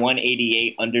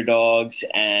 188 underdogs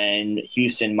and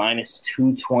Houston minus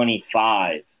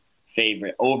 225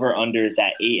 favorite. Over under is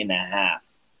at 8.5.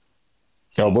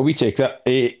 So, will we take that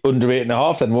under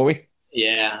 8.5 then, will we?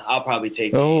 Yeah, I'll probably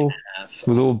take 8.5.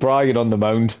 With old Brian on the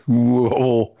mound.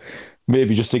 Whoa.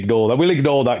 Maybe just ignore that. We'll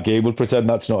ignore that game. We'll pretend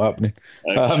that's not happening.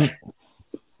 Okay.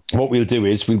 What we'll do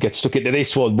is we'll get stuck into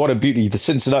this one. What a beauty. The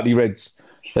Cincinnati Reds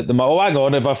at the moment. Oh, hang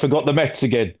on. Have I forgot the Mets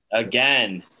again?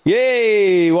 Again.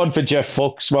 Yay! One for Jeff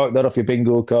Fox. Mark that off your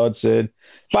bingo card, son.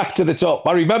 Back to the top.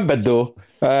 I remembered, though.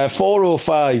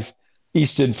 4:05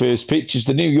 Eastern first pitch is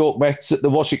the New York Mets at the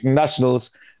Washington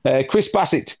Nationals. Chris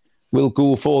Bassett will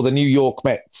go for the New York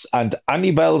Mets and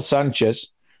Anibal Sanchez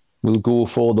will go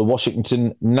for the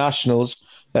Washington Nationals.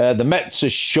 The Mets are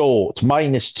short,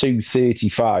 minus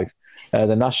 235.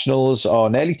 The Nationals are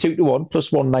nearly 2-1,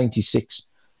 plus 196.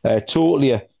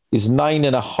 Total is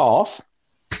 9.5.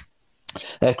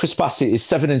 Chris Bassett is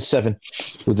 7-7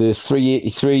 with a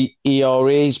 3.83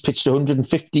 ERA. He's pitched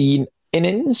 115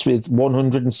 innings with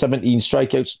 117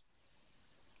 strikeouts.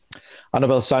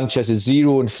 Anibal Sanchez is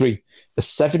 0-3, a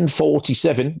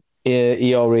 7.47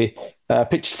 ERA.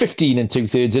 Pitched 15 and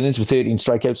 2/3 innings with 13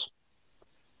 strikeouts.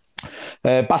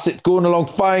 Bassett going along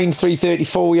fine,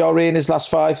 3.34 ERA in his last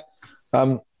 5.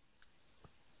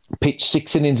 Pitched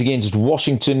 6 innings against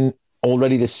Washington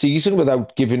already this season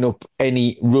without giving up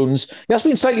any runs. He has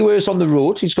been slightly worse on the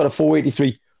road. He's got a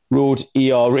 4.83 road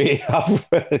ERA.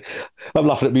 I'm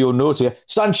laughing at my own notes here.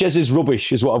 Sanchez is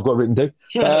rubbish, is what I've got written down.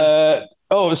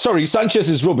 Sanchez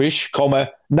is rubbish,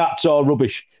 Nats are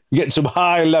rubbish. You're getting some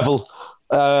high-level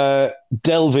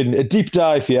delving, a deep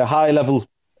dive here, high-level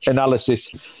analysis.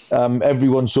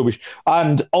 Everyone's rubbish.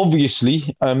 And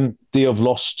obviously, they have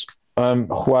lost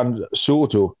Juan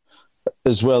Soto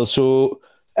as well. So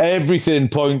everything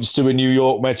points to a New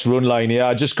York Mets run line here.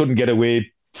 I just couldn't get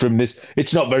away from this.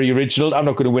 It's not very original. I'm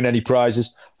not going to win any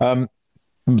prizes.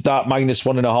 That minus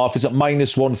 1.5 is at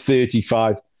minus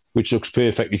 135, which looks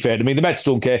perfectly fair to me. The Mets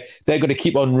don't care. They're going to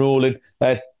keep on rolling.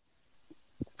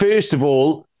 First of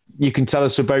all, you can tell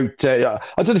us about... I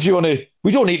don't know if you want to...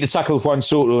 We don't need to tackle Juan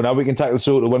Soto now. We can tackle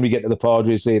Soto when we get to the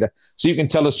Padres later. So you can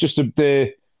tell us just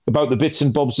about the bits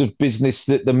and bobs of business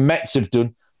that the Mets have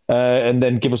done and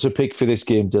then give us a pick for this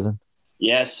game, Dylan.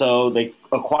 Yeah, so they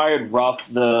acquired Ruff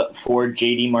for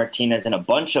J.D. Martinez and a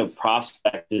bunch of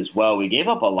prospects as well. We gave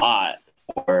up a lot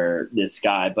for this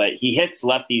guy, but he hits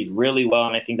lefties really well,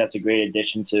 and I think that's a great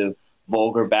addition to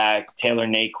Vogelbach, Taylor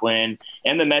Naquin,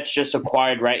 and the Mets just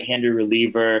acquired right-handed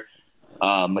reliever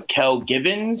Mikael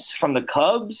Givens from the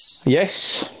Cubs.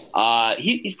 Yes.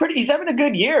 He's having a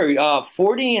good year.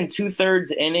 40 and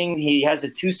 2/3 inning. He has a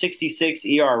 2.66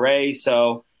 ERA,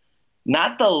 so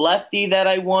not the lefty that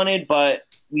I wanted, but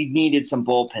we needed some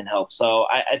bullpen help. So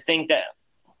I think that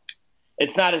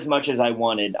it's not as much as I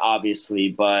wanted, obviously,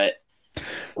 but.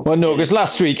 Well, no, because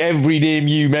last week, every name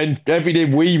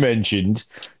we mentioned,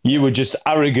 you were just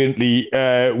arrogantly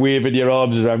waving your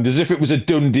arms around as if it was a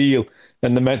done deal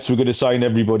and the Mets were going to sign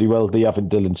everybody. Well, they haven't,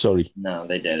 Dylan. Sorry. No,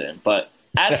 they didn't. But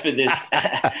as for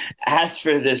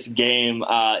this game,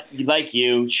 like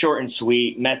you, short and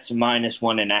sweet. Mets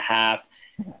 -1.5.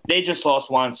 They just lost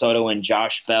Juan Soto and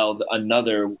Josh Bell,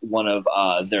 another one of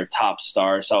their top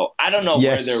stars. So I don't know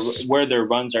where their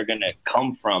runs are going to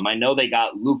come from. I know they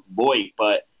got Luke Voigt,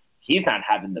 but he's not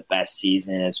having the best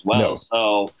season as well. No.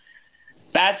 So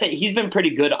Bassett, he's been pretty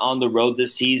good on the road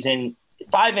this season.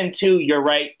 5-2, you're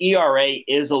right. ERA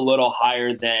is a little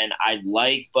higher than I'd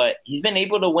like, but he's been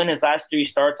able to win his last 3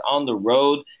 starts on the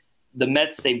road. The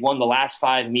Mets, they've won the last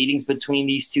 5 meetings between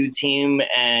these two teams,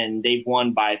 and they've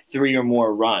won by 3 or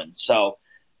more runs. So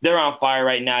they're on fire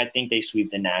right now. I think they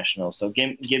sweep the Nationals. So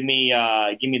give me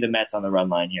the Mets on the run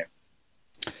line here.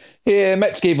 Yeah,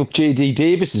 Mets gave up J.D.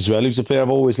 Davis as well, who's a player I've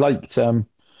always liked. I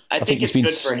think it's good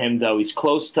for him, though. He's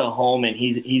close to home, and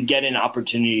he's getting an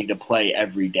opportunity to play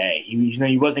every day.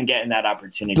 He wasn't getting that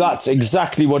opportunity. That's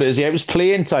exactly what it is. Yeah, it was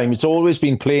playing time. It's always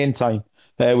been playing time.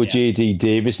 With J.D.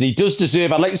 Davis, and he does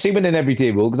deserve. I'd like to see him in an everyday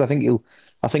role because I think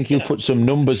he'll put some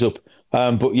numbers up.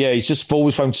 But yeah, he's just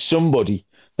always found somebody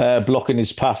blocking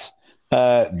his path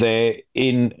there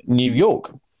in New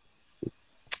York.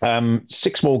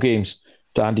 6 more games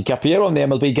to handicap here on the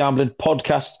MLB Gambling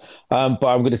Podcast. But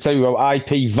I'm going to tell you about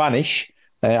IP Vanish.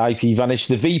 IP Vanish,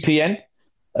 the VPN,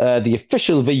 the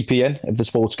official VPN of the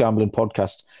Sports Gambling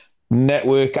Podcast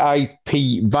Network.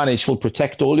 IP Vanish will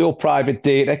protect all your private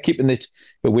data, keeping it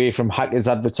away from hackers,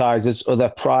 advertisers, other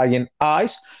prying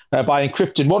eyes, by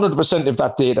encrypting 100% of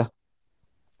that data.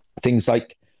 Things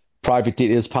like private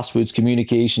details, passwords,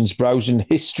 communications, browsing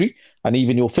history, and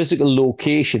even your physical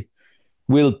location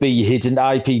will be hidden.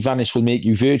 IP Vanish will make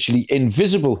you virtually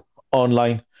invisible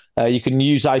online. You can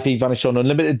use IP Vanish on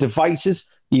unlimited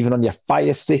devices, even on your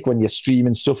Fire Stick when you're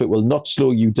streaming stuff. It will not slow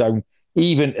you down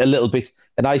even a little bit.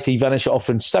 And IP Vanish are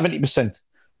offering 70%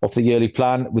 off the yearly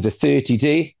plan with a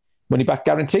 30-day money-back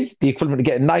guarantee, the equivalent of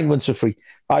getting 9 months for free.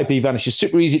 IP Vanish is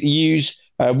super easy to use.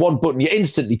 One button, you're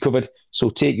instantly covered. So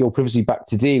take your privacy back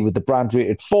today with the brand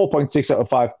rated 4.6 out of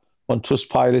 5 on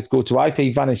Trustpilot. Go to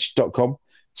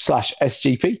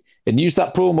ipvanish.com/SGP and use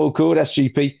that promo code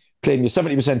SGP. Claim your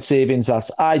 70% savings at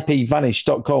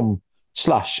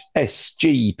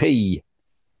ipvanish.com/SGP.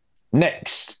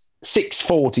 Next,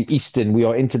 6:40 Eastern, we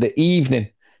are into the evening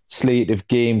slate of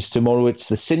games. Tomorrow it's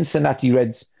the Cincinnati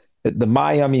Reds at the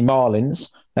Miami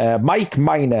Marlins. Mike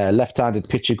Minor, left-handed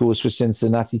pitcher, goes for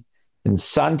Cincinnati. And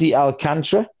Sandy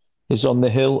Alcantara is on the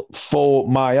hill for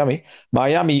Miami.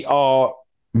 Miami are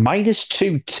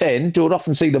 -210. Don't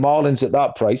often see the Marlins at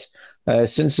that price.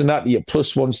 Cincinnati at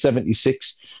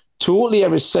 +176. Total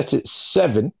ERA is set at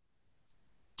 7.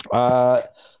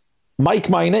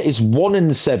 Mike Minor is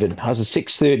 1-7, has a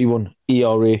 6.31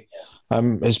 ERA.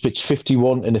 Has pitched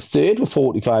 51 1/3 with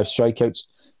 45 strikeouts.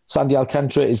 Sandy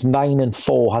Alcantara is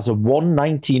 9-4, has a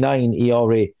 1.99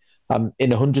 ERA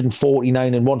in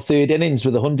 149 1/3 innings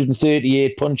with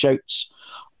 138 punch-outs.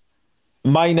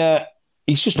 Minor,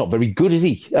 he's just not very good, is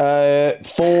he?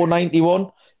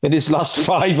 4.91 in his last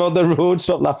 5 on the road.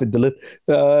 Stop laughing, Dylan.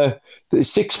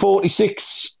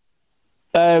 6.46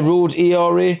 road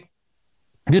ERA.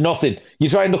 There's nothing. You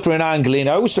try and look for an angle in.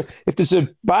 If there's a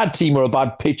bad team or a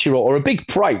bad pitcher or a big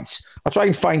price, I try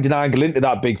and find an angle into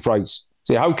that big price.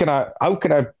 Say, how can I,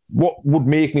 what would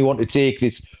make me want to take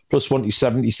this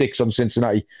 +176 on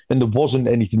Cincinnati? And there wasn't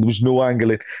anything. There was no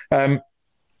angle in.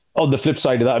 On the flip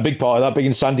side of that, a big part of that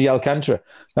being Sandy Alcantara,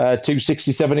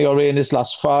 2.67 ERA in his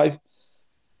last 5.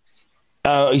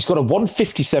 He's got a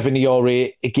 1.57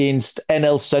 ERA against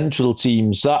NL Central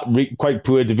teams. Quite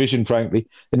poor division, frankly.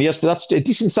 And that's a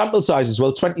decent sample size as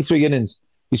well. 23 innings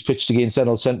he's pitched against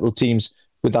NL Central teams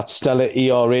with that stellar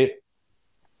ERA.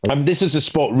 This is a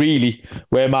spot, really,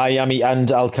 where Miami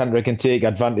and Alcantara can take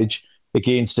advantage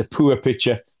against a poor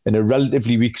pitcher and a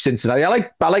relatively weak Cincinnati. I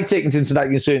like taking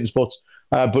Cincinnati in certain spots,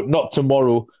 but not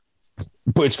tomorrow.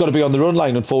 But it's got to be on the run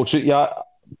line, unfortunately.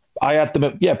 I had them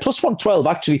at, +112,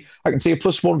 actually. I can see a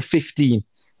 +115.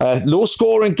 Low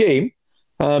scoring game,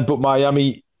 but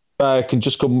Miami can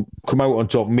just come out on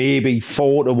top. Maybe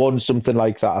 4-1, something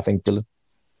like that, I think, Dylan.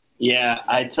 Yeah,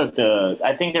 I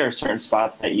think there are certain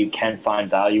spots that you can find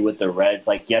value with the Reds.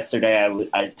 Like yesterday,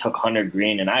 I took Hunter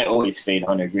Green, and I always fade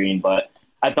Hunter Green, but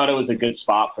I thought it was a good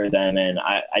spot for them, and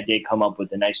I did come up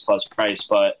with a nice plus price.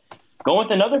 But Going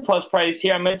with another plus price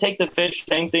here, I'm going to take the Fish.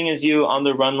 Same thing as you on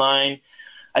the run line.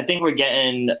 I think we're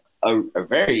getting a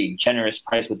very generous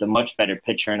price with a much better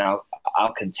pitcher in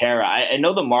Alcantara. I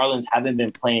know the Marlins haven't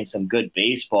been playing some good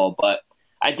baseball, but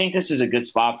I think this is a good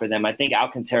spot for them. I think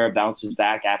Alcantara bounces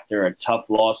back after a tough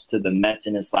loss to the Mets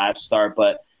in his last start.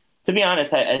 But to be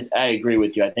honest, I agree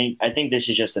with you. I think this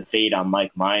is just a fade on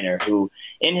Mike Minor, who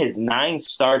in his 9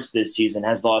 starts this season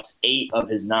has lost 8 of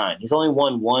his 9. He's only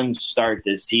won 1 start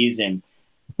this season.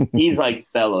 He's like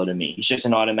Bello to me. He's just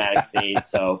an automatic fade.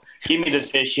 So give me the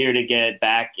Fish here to get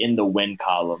back in the win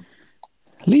column.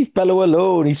 Leave Bello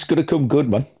alone. He's going to come good,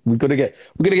 man. We're going to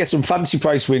get some fancy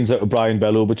price wins out of Brian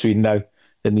Bello between now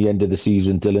and the end of the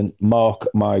season, Dylan. Mark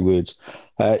my words.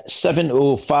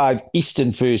 7:05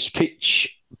 Eastern first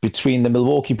pitch between the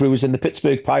Milwaukee Brewers and the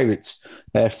Pittsburgh Pirates.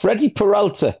 Freddie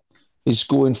Peralta is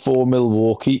going for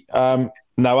Milwaukee.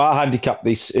 Now, I handicapped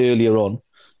this earlier on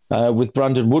with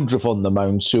Brandon Woodruff on the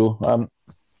mound, so I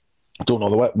don't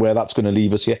know where that's going to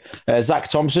leave us here. Zach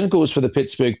Thompson goes for the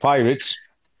Pittsburgh Pirates.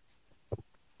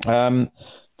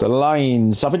 The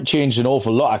lines haven't changed an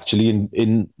awful lot, actually,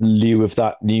 in lieu of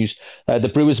that news. The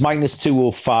Brewers minus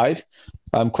 205.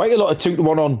 Quite a lot of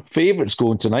 2-1 on favourites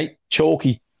going tonight.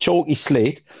 Chalky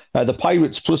slate. The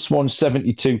Pirates plus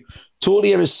 172. Total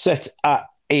here is set at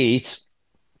 8.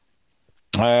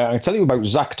 I can tell you about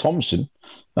Zach Thompson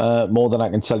more than I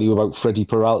can tell you about Freddie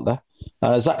Peralta.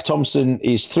 Zach Thompson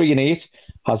is 3-8,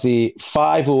 has a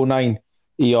 5.09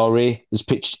 ERA, has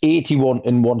pitched 81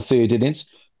 1/3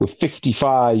 innings with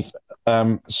 55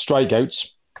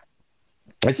 strikeouts.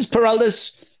 This is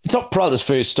it's not Peralta's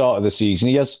first start of the season.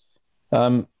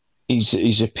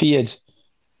 He's appeared.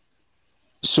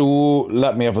 So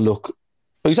let me have a look.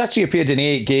 He's actually appeared in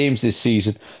 8 games this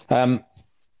season. Got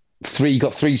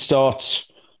 3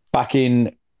 starts back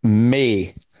in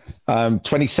May.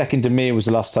 22nd of May was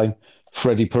the last time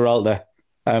Freddie Peralta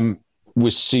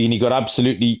was seen. He got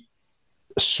absolutely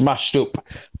smashed up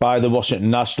by the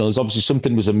Washington Nationals. Obviously,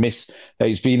 something was amiss.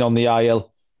 He's been on the IL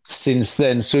since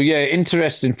then. So, yeah,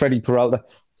 interesting, Freddie Peralta.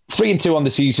 3-2 on the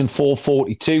season,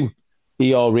 4.42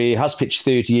 ERA, has pitched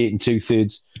 38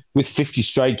 2/3 with 50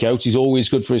 strikeouts. He's always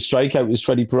good for a strikeout, is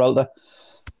Freddie Peralta.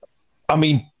 I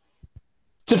mean,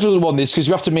 difficult one this because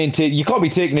you have to maintain. You can't be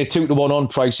taking a 2-1 on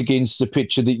price against a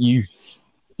pitcher that you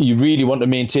really want to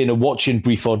maintain a watching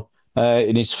brief on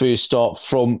in his first start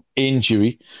from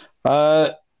injury.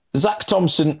 Zach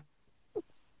Thompson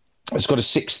has got a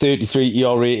 6.33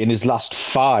 ERA in his last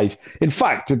 5. In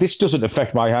fact, this doesn't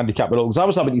affect my handicap at all because I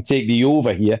was having to take the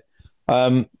over here.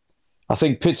 I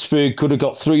think Pittsburgh could have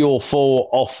got 3 or 4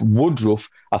 off Woodruff.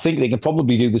 I think they can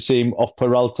probably do the same off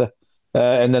Peralta.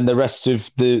 And then the rest of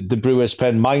the Brewers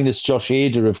pen, minus Josh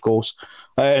Hader, of course.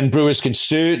 And Brewers can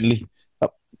certainly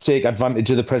take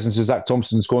advantage of the presence of Zach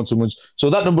Thompson scoring some runs.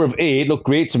 So that number of 8 looked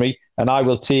great to me, and I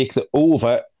will take the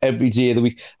over every day of the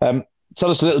week. Tell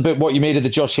us a little bit what you made of the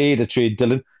Josh Hader trade,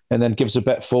 Dylan, and then give us a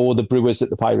bet for the Brewers at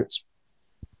the Pirates.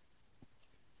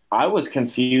 I was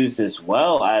confused as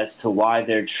well as to why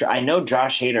they're I know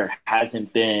Josh Hader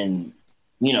hasn't been,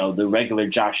 the regular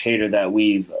Josh Hader that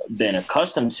we've been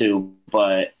accustomed to,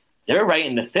 but they're right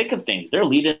in the thick of things. They're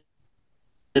leading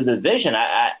the division.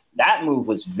 That move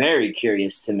was very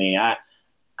curious to me. I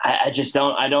just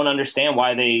don't understand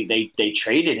why they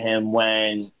traded him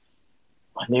when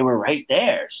they were right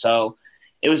there. So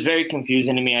it was very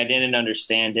confusing to me. I didn't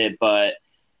understand it, but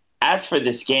as for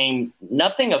this game,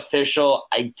 nothing official.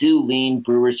 I do lean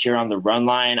Brewers here on the run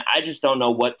line. I just don't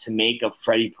know what to make of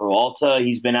Freddie Peralta.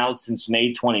 He's been out since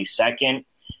May 22nd.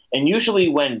 And usually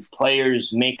when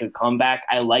players make a comeback,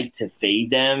 I like to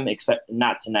fade them,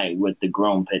 not tonight with the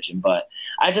Grom pitching, but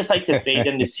I just like to fade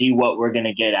them to see what we're going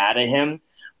to get out of him.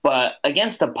 But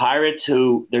against the Pirates,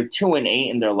 who they're 2-8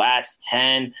 in their last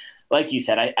 10, like you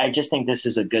said, I just think this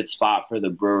is a good spot for the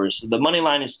Brewers. So the money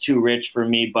line is too rich for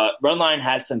me, but run line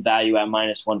has some value at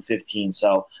minus 115,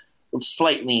 so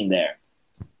slight lean there.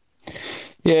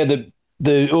 Yeah,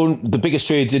 the biggest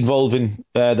trades involving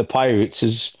the Pirates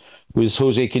was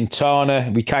Jose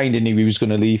Quintana. We kind of knew he was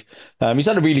going to leave. He's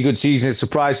had a really good season, a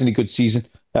surprisingly good season.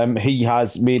 He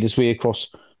has made his way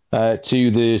across to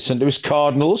the St. Louis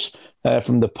Cardinals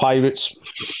from the Pirates.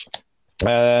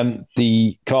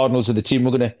 The Cardinals are the team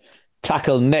we're going to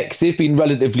tackle next. They've been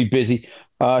relatively busy.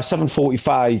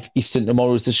 7:45 Eastern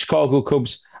tomorrow is the Chicago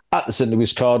Cubs at the St.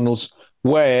 Louis Cardinals,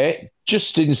 where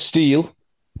Justin Steele,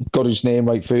 got his name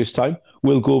right first time,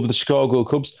 will go over the Chicago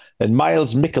Cubs, and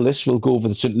Miles Mikolas will go over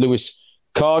the St. Louis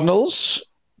Cardinals.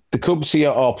 The Cubs here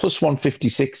are plus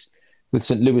 156 with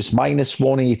St. Louis minus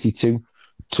 182.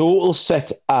 Total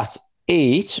set at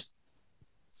 8.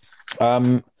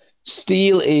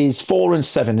 Steele is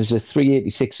 4-7, is a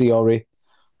 3.86 ERA.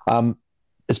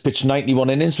 Has pitched 91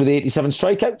 innings with 87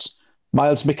 strikeouts.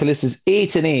 Miles Mikolas is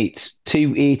 8-8,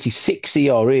 2.86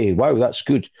 ERA. Wow, that's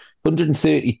good.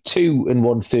 132 and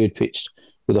 1/3 pitched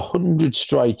with 100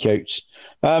 strikeouts.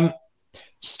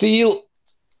 Steele,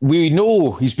 we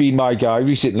know he's been my guy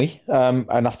recently,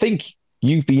 and I think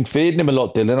you've been fading him a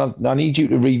lot, Dylan. I need you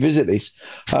to revisit this.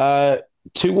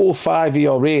 2.05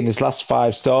 ERA in his last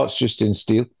 5 starts, just in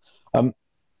Steele.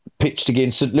 Pitched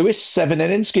against St. Louis, 7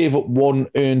 innings, gave up 1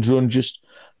 earned run just.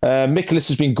 Mikolas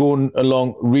has been going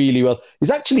along really well.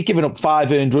 He's actually given up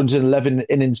 5 earned runs in 11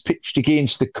 innings pitched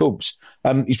against the Cubs.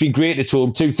 He's been great at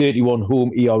home, 2.31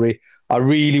 home ERA. I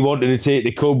really wanted to take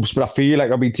the Cubs, but I feel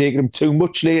like I've been taking them too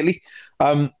much lately.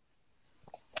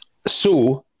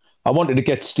 So I wanted to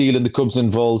get Steele and the Cubs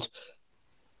involved.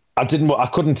 I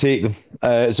couldn't take them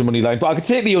as a money line, but I could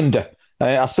take the under.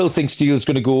 I still think Steele's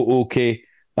going to go okay.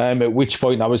 At which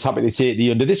point I was happy to take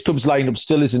the under. This Cubs lineup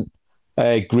still isn't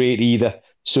great either.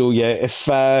 So yeah, if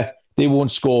they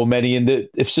won't score many, and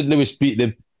if St. Louis beat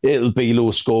them, it'll be low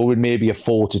scoring, maybe a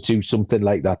 4-2, something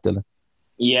like that, Dylan.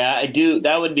 Yeah, I do.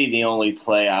 That would be the only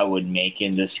play I would make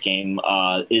in this game.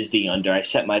 Is the under. I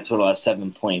set my total at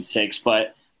 7.6,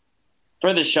 but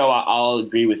for the show, I'll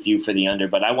agree with you for the under.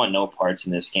 But I want no parts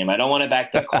in this game. I don't want to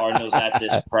back the Cardinals at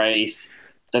this price.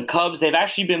 The Cubs, they've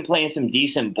actually been playing some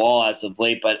decent ball as of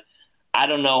late, but I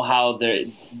don't know how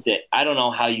I don't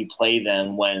know how you play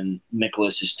them when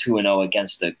Mikolas is 2-0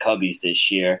 against the Cubbies this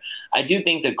year. I do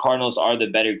think the Cardinals are the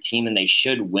better team and they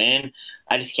should win.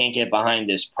 I just can't get behind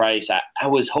this price. I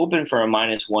was hoping for a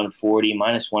 -140,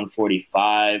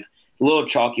 -145. A little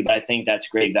chalky, but I think that's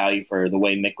great value for the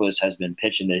way Mikolas has been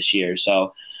pitching this year.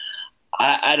 So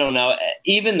I don't know.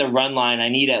 Even the run line, I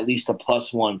need at least a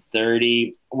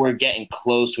 +130. We're getting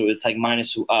close. So it's like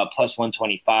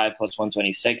 +125,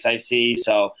 +126 I see.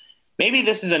 So maybe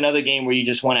this is another game where you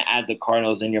just want to add the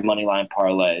Cardinals in your money line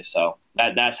parlay. So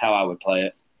that's how I would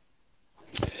play it.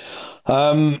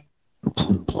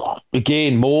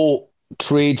 Again, more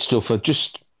trade stuff.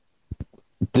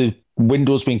 The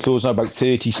window's been closed now about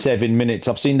 37 minutes.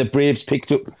 I've seen the Braves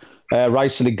picked up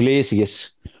Raisel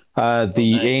Iglesias, the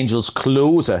nice. Angels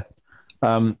closer.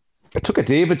 Tucker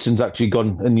Davidson's actually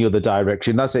gone in the other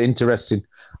direction. That's interesting.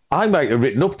 I might have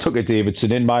written up Tucker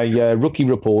Davidson in my rookie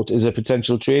report as a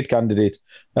potential trade candidate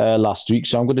last week,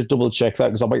 so I'm going to double check that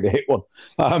because I might have hit one.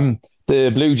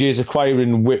 The Blue Jays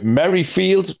acquiring Whit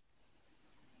Merrifield.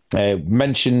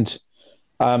 Mentioned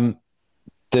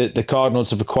the Cardinals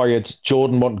have acquired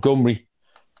Jordan Montgomery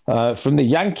from the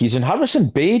Yankees, and Harrison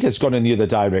Bader has gone in the other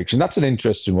direction. That's an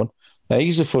interesting one.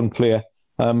 He's a fun player,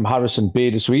 Harrison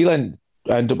Bader. So he'll end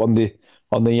up on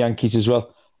the Yankees as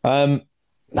well.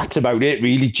 That's about it,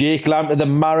 really. Jake Lamb to the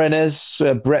Mariners,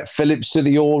 Brett Phillips to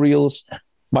the Orioles,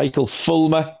 Michael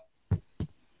Fulmer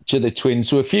to the Twins.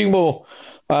 So a few more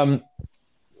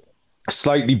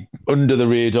slightly under the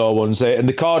radar ones there. And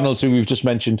the Cardinals, who we've just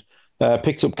mentioned,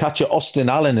 picked up catcher Austin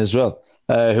Allen as well,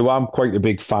 who I'm quite a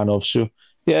big fan of. So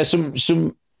yeah,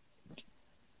 some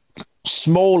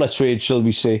smaller trades, shall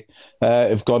we say,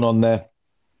 have gone on there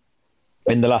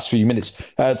in the last few minutes.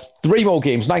 3 more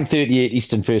games, 9:38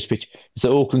 Eastern first pitch. It's the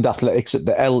Oakland Athletics at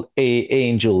the LA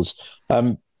Angels.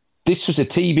 This was a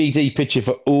TBD pitcher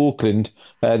for Oakland.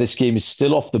 This game is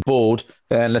still off the board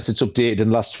unless it's updated in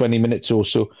the last 20 minutes or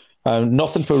so.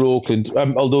 Nothing for Oakland,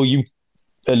 although you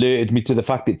alerted me to the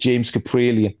fact that James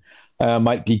Kaprielian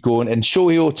might be going, and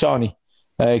Shohei Ohtani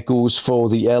goes for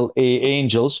the LA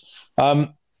Angels.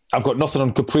 I've got nothing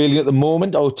on Kaprielian at the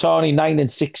moment. Ohtani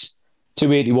 9-6,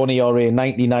 2.81 ERA,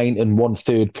 99 and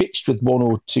 1/3 pitched with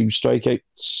 102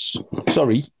 strikeouts.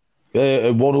 Sorry,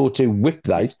 102 whip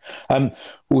that.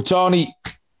 Ohtani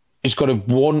has got a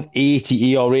 1.80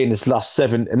 ERA in his last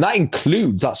 7, and that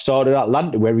includes that start at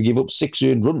Atlanta where he gave up 6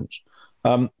 earned runs.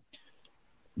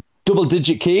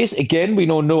 Double-digit Ks. Again, we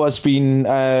know Noah's been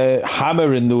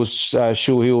hammering those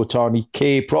Shohei Ohtani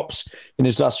K props in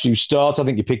his last few starts. I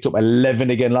think he picked up 11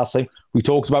 again last time. We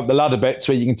talked about the ladder bets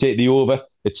where you can take the over.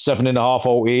 It's 7.5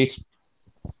 or 8.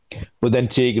 But then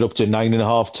take it up to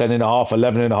 9.5, 10.5,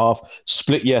 11.5.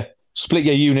 Split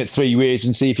your unit 3 ways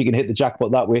and see if you can hit the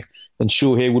jackpot that way. And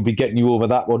Shohei would be getting you over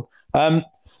that one.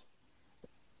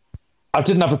 I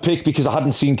didn't have a pick because I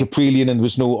hadn't seen Kaprielian and there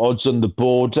was no odds on the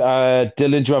board.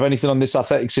 Dylan, do you have anything on this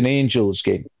Athletics and Angels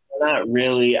game? Not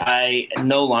really.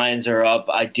 No lines are up.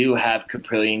 I do have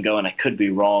Kaprielian going. I could be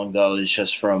wrong, though. It's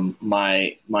just from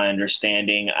my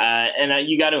understanding.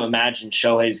 You got to imagine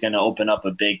Shohei's going to open up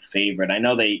a big favorite. I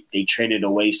know they traded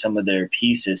away some of their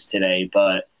pieces today,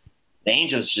 but The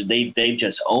Angels, they've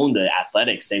just owned the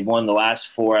Athletics. They've won the last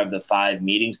 4 of the 5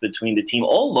 meetings between the team.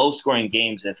 All low-scoring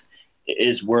games, if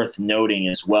is worth noting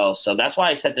as well. So that's why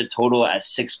I set the total at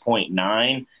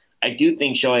 6.9. I do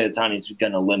think Shohei Ohtani is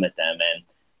going to limit them, and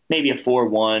maybe a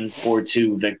 4-1,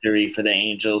 4-2 victory for the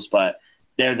Angels, but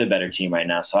they're the better team right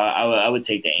now. So I would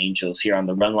take the Angels here on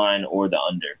the run line or the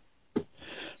under.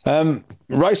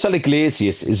 Raisel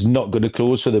Iglesias is not going to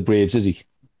close for the Braves, is he?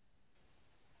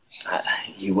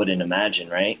 You wouldn't imagine,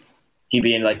 right? He'd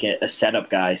be in like a setup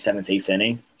guy, 7th, 8th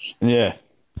inning. Yeah.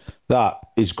 That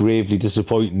is gravely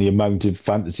disappointing, the amount of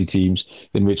fantasy teams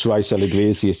in which Raisel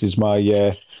Iglesias is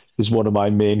one of my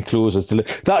main closers.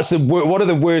 That's one of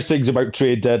the worst things about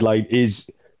trade deadline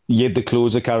is you get the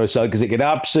closer carousel, because it can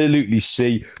absolutely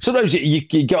see. Sometimes you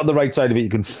get on the right side of it, you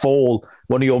can fall.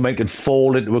 One of your men can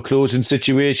fall into a closing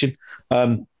situation.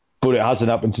 But it hasn't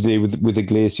happened today with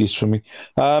Iglesias for me.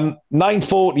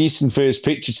 9:40 Eastern first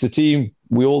pitch. It's the team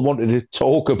we all wanted to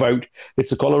talk about.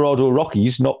 It's the Colorado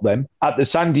Rockies, not them, at the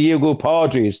San Diego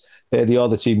Padres. They're the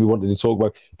other team we wanted to talk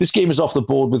about. This game is off the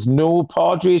board with no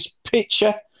Padres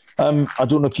pitcher. I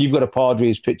don't know if you've got a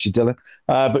Padres pitcher, Dylan,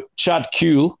 but Chad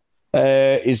Kuhl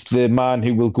is the man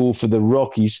who will go for the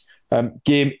Rockies.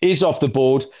 Game is off the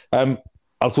board.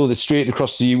 I'll throw this straight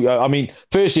across to you.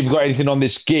 Firstly, if you've got anything on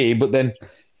this game, but then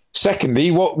secondly,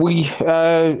 what we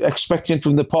expecting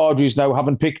from the Padres now,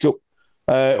 having picked up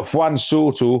Juan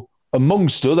Soto,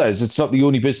 amongst others. It's not the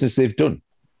only business they've done.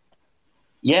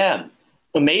 Yeah,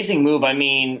 amazing move.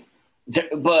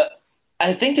 But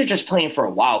I think they're just playing for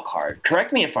a wild card.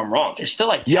 Correct me if I'm wrong. They're still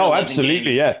like 10,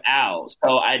 absolutely, games out.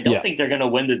 So I don't think they're going to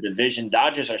win the division.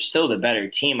 Dodgers are still the better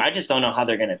team. I just don't know how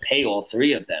they're going to pay all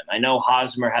 3 of them. I know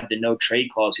Hosmer had the no trade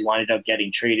clause. He wound up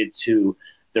getting traded to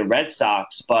the Red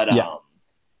Sox, but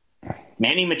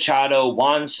Manny Machado,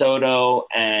 Juan Soto,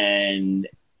 and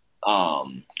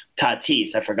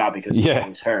Tatis, I forgot because he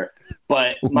was hurt.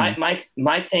 But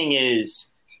my thing is,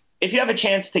 if you have a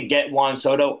chance to get Juan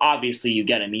Soto, obviously you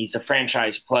get him. He's a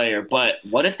franchise player. But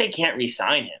what if they can't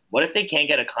re-sign him? What if they can't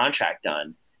get a contract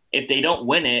done? If they don't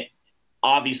win it,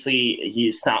 obviously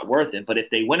it's not worth it. But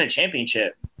if they win a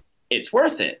championship, it's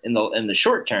worth it in the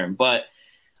short term. But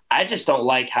I just don't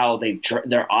like how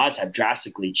their odds have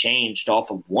drastically changed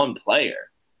off of one player.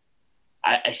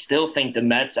 I still think the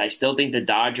Mets, I still think the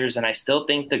Dodgers, and I still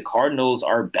think the Cardinals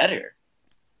are better.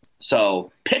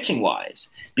 So pitching-wise,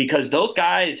 because those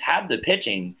guys have the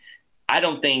pitching, I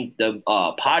don't think the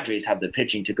Padres have the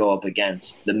pitching to go up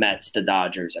against the Mets, the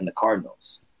Dodgers, and the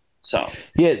Cardinals. So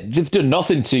they've done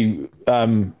nothing to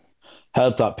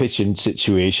help that pitching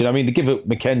situation. They give up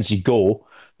Mackenzie Gore,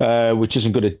 which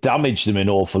isn't going to damage them an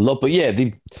awful lot. But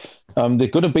they're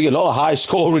going to be a lot of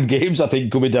high-scoring games, I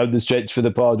think, coming down the stretch for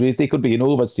the Padres. They could be an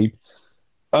overs team.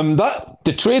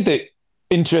 The trade that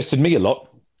interested me a lot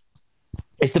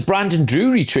is the Brandon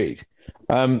Drury trade,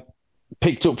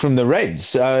 picked up from the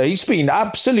Reds. He's been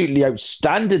absolutely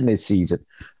outstanding this season.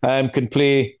 Can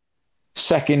play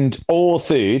second or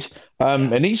third,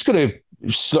 and that's going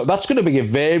to be a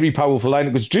very powerful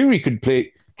lineup because Drury can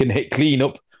hit clean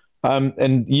up.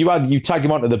 And you tag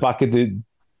him onto the back of the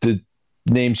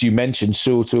names you mentioned,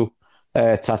 Soto,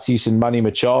 Tatis, and Manny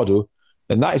Machado,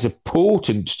 and that is a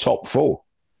potent top 4.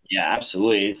 Yeah,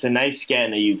 absolutely. It's a nice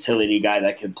getting a utility guy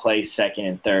that can play second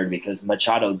and third because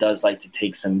Machado does like to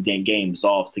take some games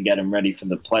off to get him ready for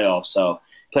the playoffs. So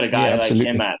put a guy like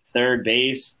him at third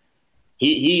base.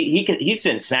 He's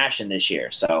been smashing this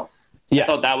year. So I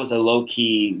thought that was a low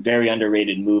key, very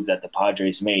underrated move that the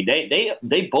Padres made.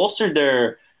 They bolstered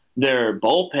their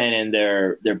bullpen and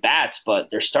their bats, but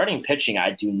their starting pitching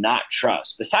I do not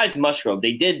trust. Besides Musgrove,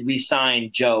 they did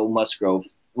re-sign Joe Musgrove.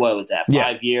 What was that?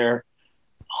 5-year,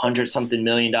 $100-something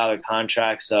million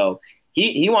contract. So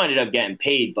he winded up getting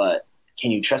paid, but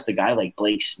can you trust a guy like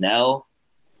Blake Snell?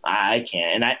 I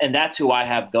can't. And that's who I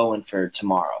have going for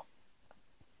tomorrow.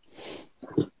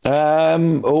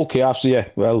 Okay, actually,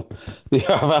 Well,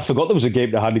 I forgot there was a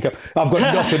game to handicap. I've got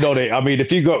nothing on it.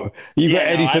 If you got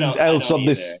anything else on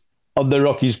this on the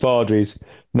Rockies Padres?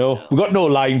 No, we've got no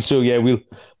line, so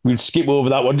we'll skip over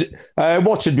that one.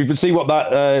 Watch it. We can see what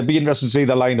that. Be interested to see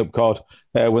the lineup card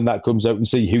when that comes out and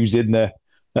see who's in there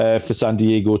for San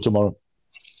Diego tomorrow.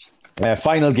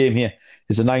 Final game here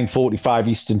is a 9:45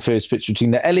 Eastern first pitch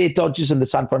between the LA Dodgers and the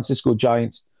San Francisco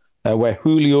Giants, where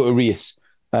Julio Urias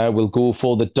will go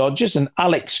for the Dodgers and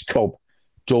Alex Cobb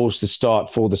draws the start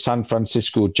for the San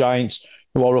Francisco Giants,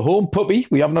 who are a home puppy.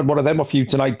 We haven't had one of them off you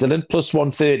tonight, Dylan. Plus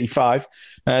 135.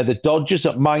 The Dodgers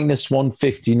at minus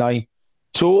 159.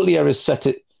 Total here is set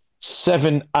at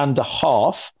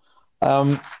 7.5.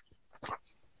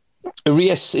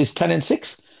 Urias is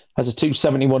 10-6. has a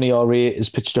 2.71 ERA, has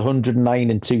pitched 109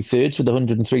 and 2/3 with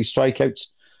 103 strikeouts.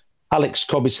 Alex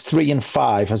Cobb is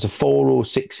 3-5, has a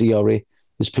 4.06 ERA,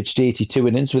 has pitched 82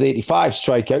 innings with 85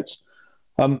 strikeouts.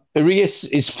 Arias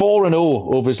is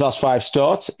 4-0 over his last 5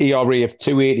 starts, ERA of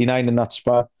 2.89 in that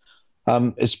span.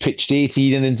 Has pitched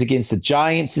 18 innings against the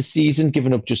Giants this season,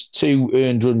 giving up just 2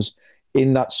 earned runs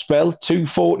in that spell.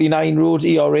 2.49 road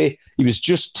ERA. He was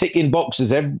just ticking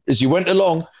boxes as you went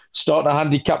along, starting to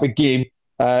handicap a game.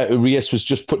 Arias was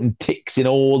just putting ticks in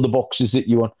all the boxes that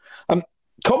you want.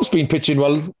 Cobb's been pitching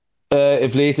well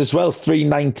of late as well.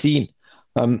 3.19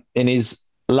 in his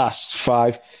last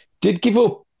 5. Did give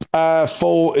up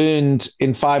 4 earned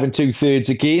in 5 2/3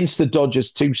 against the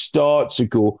Dodgers 2 starts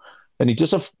ago, and he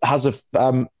just has a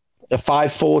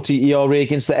 5.40 ERA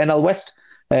against the NL West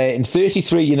in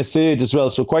 33 1/3 as well.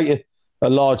 So quite a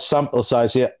large sample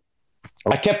size here.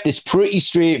 I kept this pretty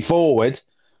straightforward.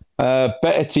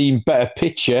 Better team, better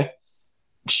pitcher.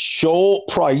 Short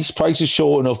price. Price is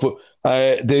short enough, but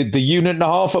the unit and a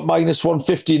half at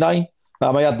 -159.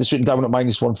 I had this written down at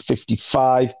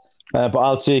 -155. But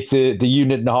I'll take the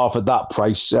unit and a half at that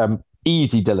price.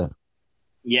 Easy, Dylan.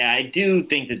 Yeah, I do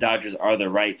think the Dodgers are the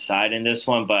right side in this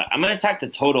one, but I'm going to attack the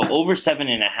total over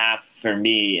 7.5 for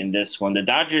me in this one. The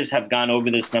Dodgers have gone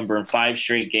over this number in 5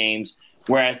 straight games,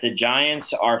 whereas the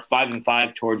Giants are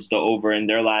 5-5 towards the over in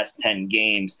their last 10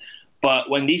 games. But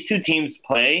when these two teams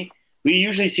play, we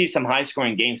usually see some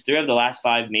high-scoring games. 3 of the last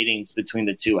 5 meetings between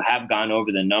the two have gone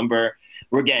over the number.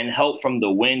 We're getting help from the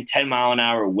wind,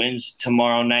 10-mile-an-hour winds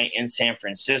tomorrow night in San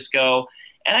Francisco.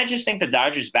 And I just think the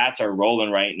Dodgers' bats are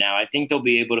rolling right now. I think they'll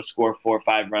be able to score 4 or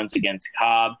 5 runs against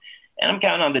Cobb. And I'm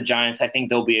counting on the Giants. I think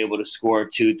they'll be able to score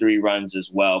 2-3 runs as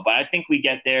well. But I think we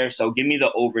get there, so give me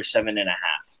the over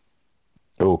 7.5.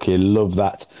 Okay, love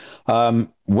that.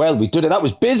 Well, we did it. That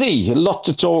was busy. A lot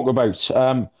to talk about.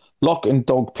 Lock and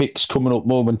dog picks coming up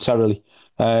momentarily.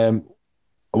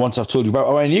 Once I've told you about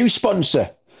our new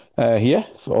sponsor, here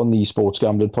on the Sports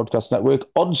Gambling Podcast Network,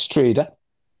 Odds Trader.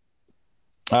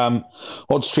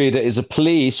 Odds Trader is a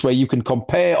place where you can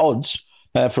compare odds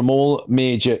from all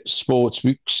major sports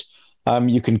books.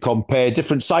 You can compare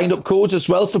different sign-up codes as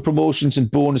well for promotions and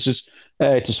bonuses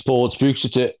to sports books.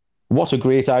 What a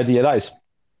great idea that is.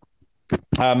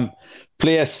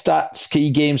 Player stats,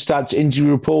 key game stats, injury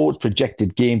reports,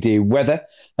 projected game day weather.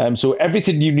 So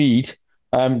everything you need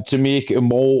to make a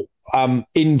more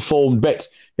informed bet.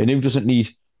 And who doesn't need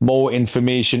more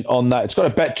information on that? It's got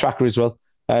a bet tracker as well,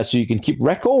 so you can keep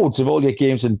records of all your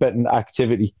games and betting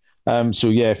activity. So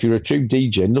yeah, if you're a true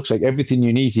DJ, it looks like everything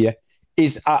you need here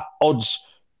is at Odds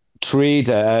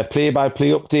Trader.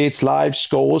 Play-by-play updates, live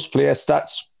scores, player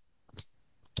stats.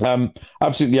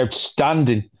 Absolutely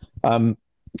outstanding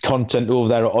content over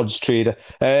there at Odds Trader.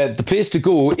 The place to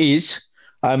go is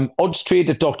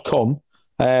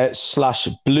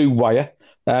oddstrader.com/Blue Wire.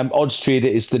 Odds Trader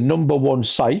is the #1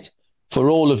 site for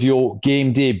all of your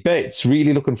game day bets.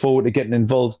 Really looking forward to getting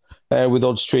involved with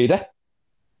Odds Trader.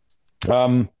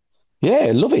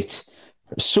 Yeah, love it.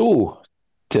 So,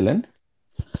 Dylan,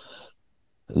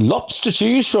 lots to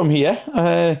choose from here.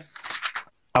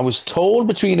 I was torn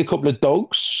between a couple of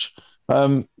dogs.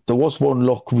 There was one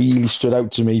lock really stood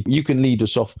out to me. You can lead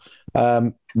us off.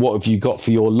 What have you got for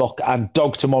your lock and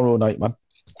dog tomorrow night, man?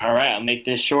 All right, I'll make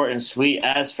this short and sweet.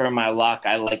 As for my lock,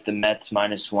 I like the Mets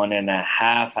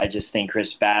 -1.5. I just think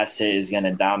Chris Bassett is going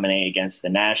to dominate against the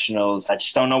Nationals. I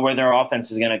just don't know where their offense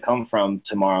is going to come from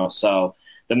tomorrow. So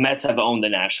the Mets have owned the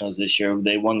Nationals this year.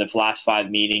 They won the last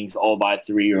 5 meetings all by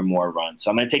 3 or more runs.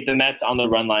 So I'm going to take the Mets on the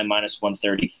run line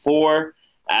 -134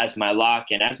 as my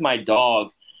lock. And as my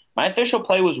dog, my official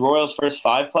play was Royals first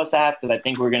 5+1/2 because I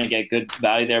think we're going to get good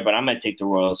value there. But I'm going to take the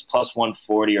Royals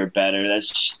 +140 or better.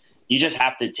 You just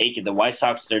have to take it. The White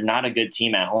Sox, they're not a good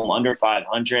team at home, under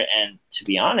 500. And to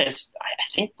be honest, I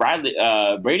think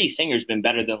Brady Singer's been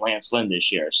better than Lance Lynn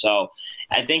this year. So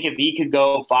I think if he could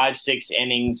go 5-6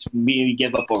 innings, maybe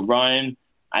give up a run,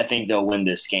 I think they'll win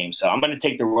this game. So I'm going to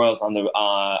take the Royals on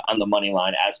the money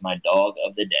line as my dog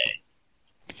of the day.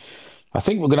 I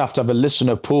think we're going to have a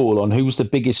listener poll on who's the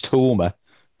biggest homer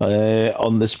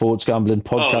on the Sports Gambling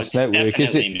Podcast Network.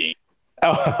 Is it me.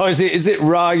 Oh, is it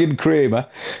Ryan Kramer?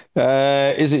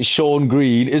 Is it Sean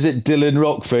Green? Is it Dylan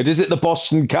Rockford? Is it the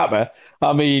Boston Capper?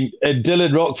 I mean,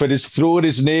 Dylan Rockford has thrown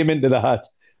his name into the hat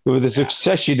with a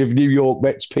succession of New York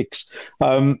Mets picks.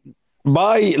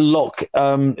 My lock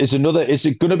is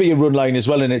it going to be a run line as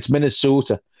well, and it's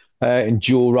Minnesota and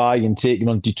Joe Ryan taking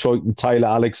on Detroit and Tyler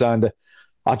Alexander.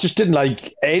 I just didn't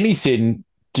like anything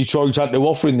Detroit had to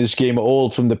offer in this game at all,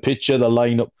 from the pitcher, the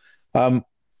lineup.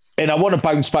 And I want to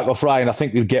bounce back off Ryan. I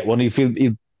think he'll get one.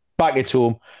 He'll back at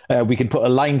home. We can put a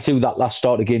line through that last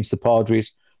start against the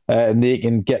Padres, and they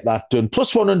can get that done.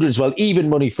 Plus 100 as well, even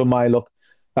money for my luck.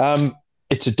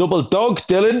 It's a double dog,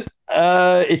 Dylan.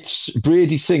 It's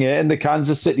Brady Singer and the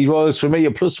Kansas City Royals for me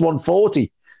at plus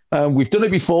 140. We've done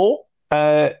it before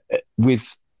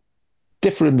with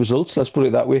different results, let's put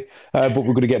it that way. But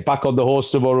we're going to get back on the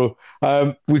horse tomorrow.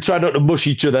 We'll try not to mush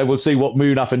each other. We'll see what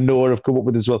Moonaf and Noah have come up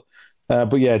with as well.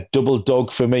 But yeah, double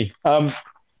dog for me.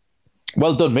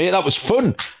 Well done, mate. That was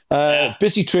fun.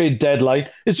 Busy trade deadline.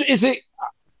 Is it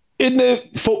in the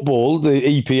football,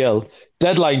 the EPL?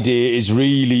 Deadline day is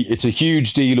really, it's a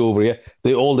huge deal over here.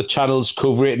 All the channels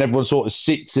cover it and everyone sort of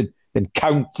sits and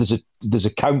count. There's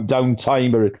a countdown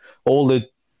timer and all the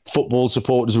football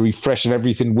supporters are refreshing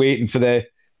everything, waiting for their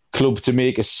club to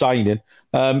make a signing.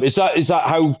 Is that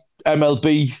how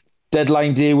MLB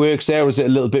deadline day works there, or is it a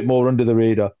little bit more under the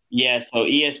radar? Yeah, so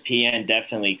ESPN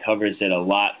definitely covers it a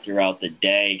lot throughout the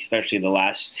day, especially the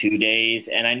last 2 days.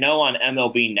 And I know on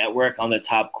MLB Network, on the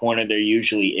top corner, there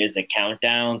usually is a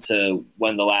countdown to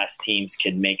when the last teams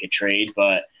can make a trade.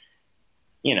 But,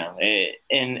 you know,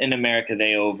 in America,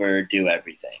 they overdo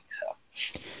everything. So.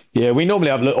 Yeah, we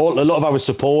normally have a lot of our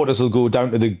supporters will go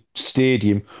down to the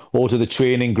stadium or to the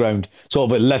training ground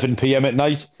sort of at 11 p.m. at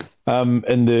night.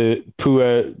 And the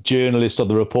poor journalists or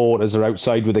the reporters are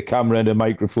outside with a camera and a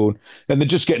microphone, and they're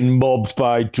just getting mobbed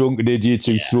by drunken idiots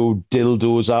who throw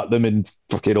dildos at them and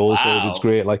fucking all sorts. It's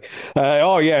great. Like,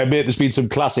 oh yeah, mate, there's been some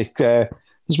classic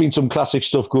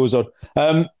stuff goes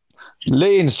on.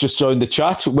 Lane's just joined the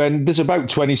chat when there's about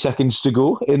 20 seconds to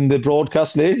go in the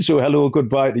broadcast, Lane. So hello,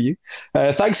 goodbye to you.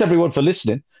 Thanks everyone for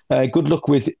listening. Good luck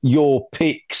with your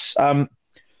picks.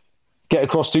 Get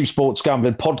across to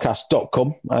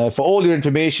sportsgamblingpodcast.com for all your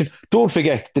information. Don't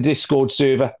forget the Discord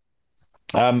server.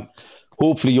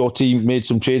 Hopefully your team made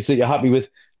some trades that you're happy with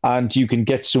and you can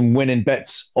get some winning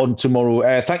bets on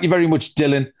tomorrow. Thank you very much,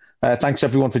 Dylan. Thanks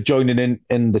everyone for joining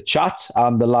in the chat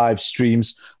and the live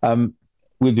streams.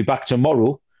 We'll be back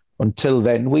tomorrow. Until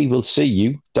then, we will see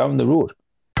you down the road.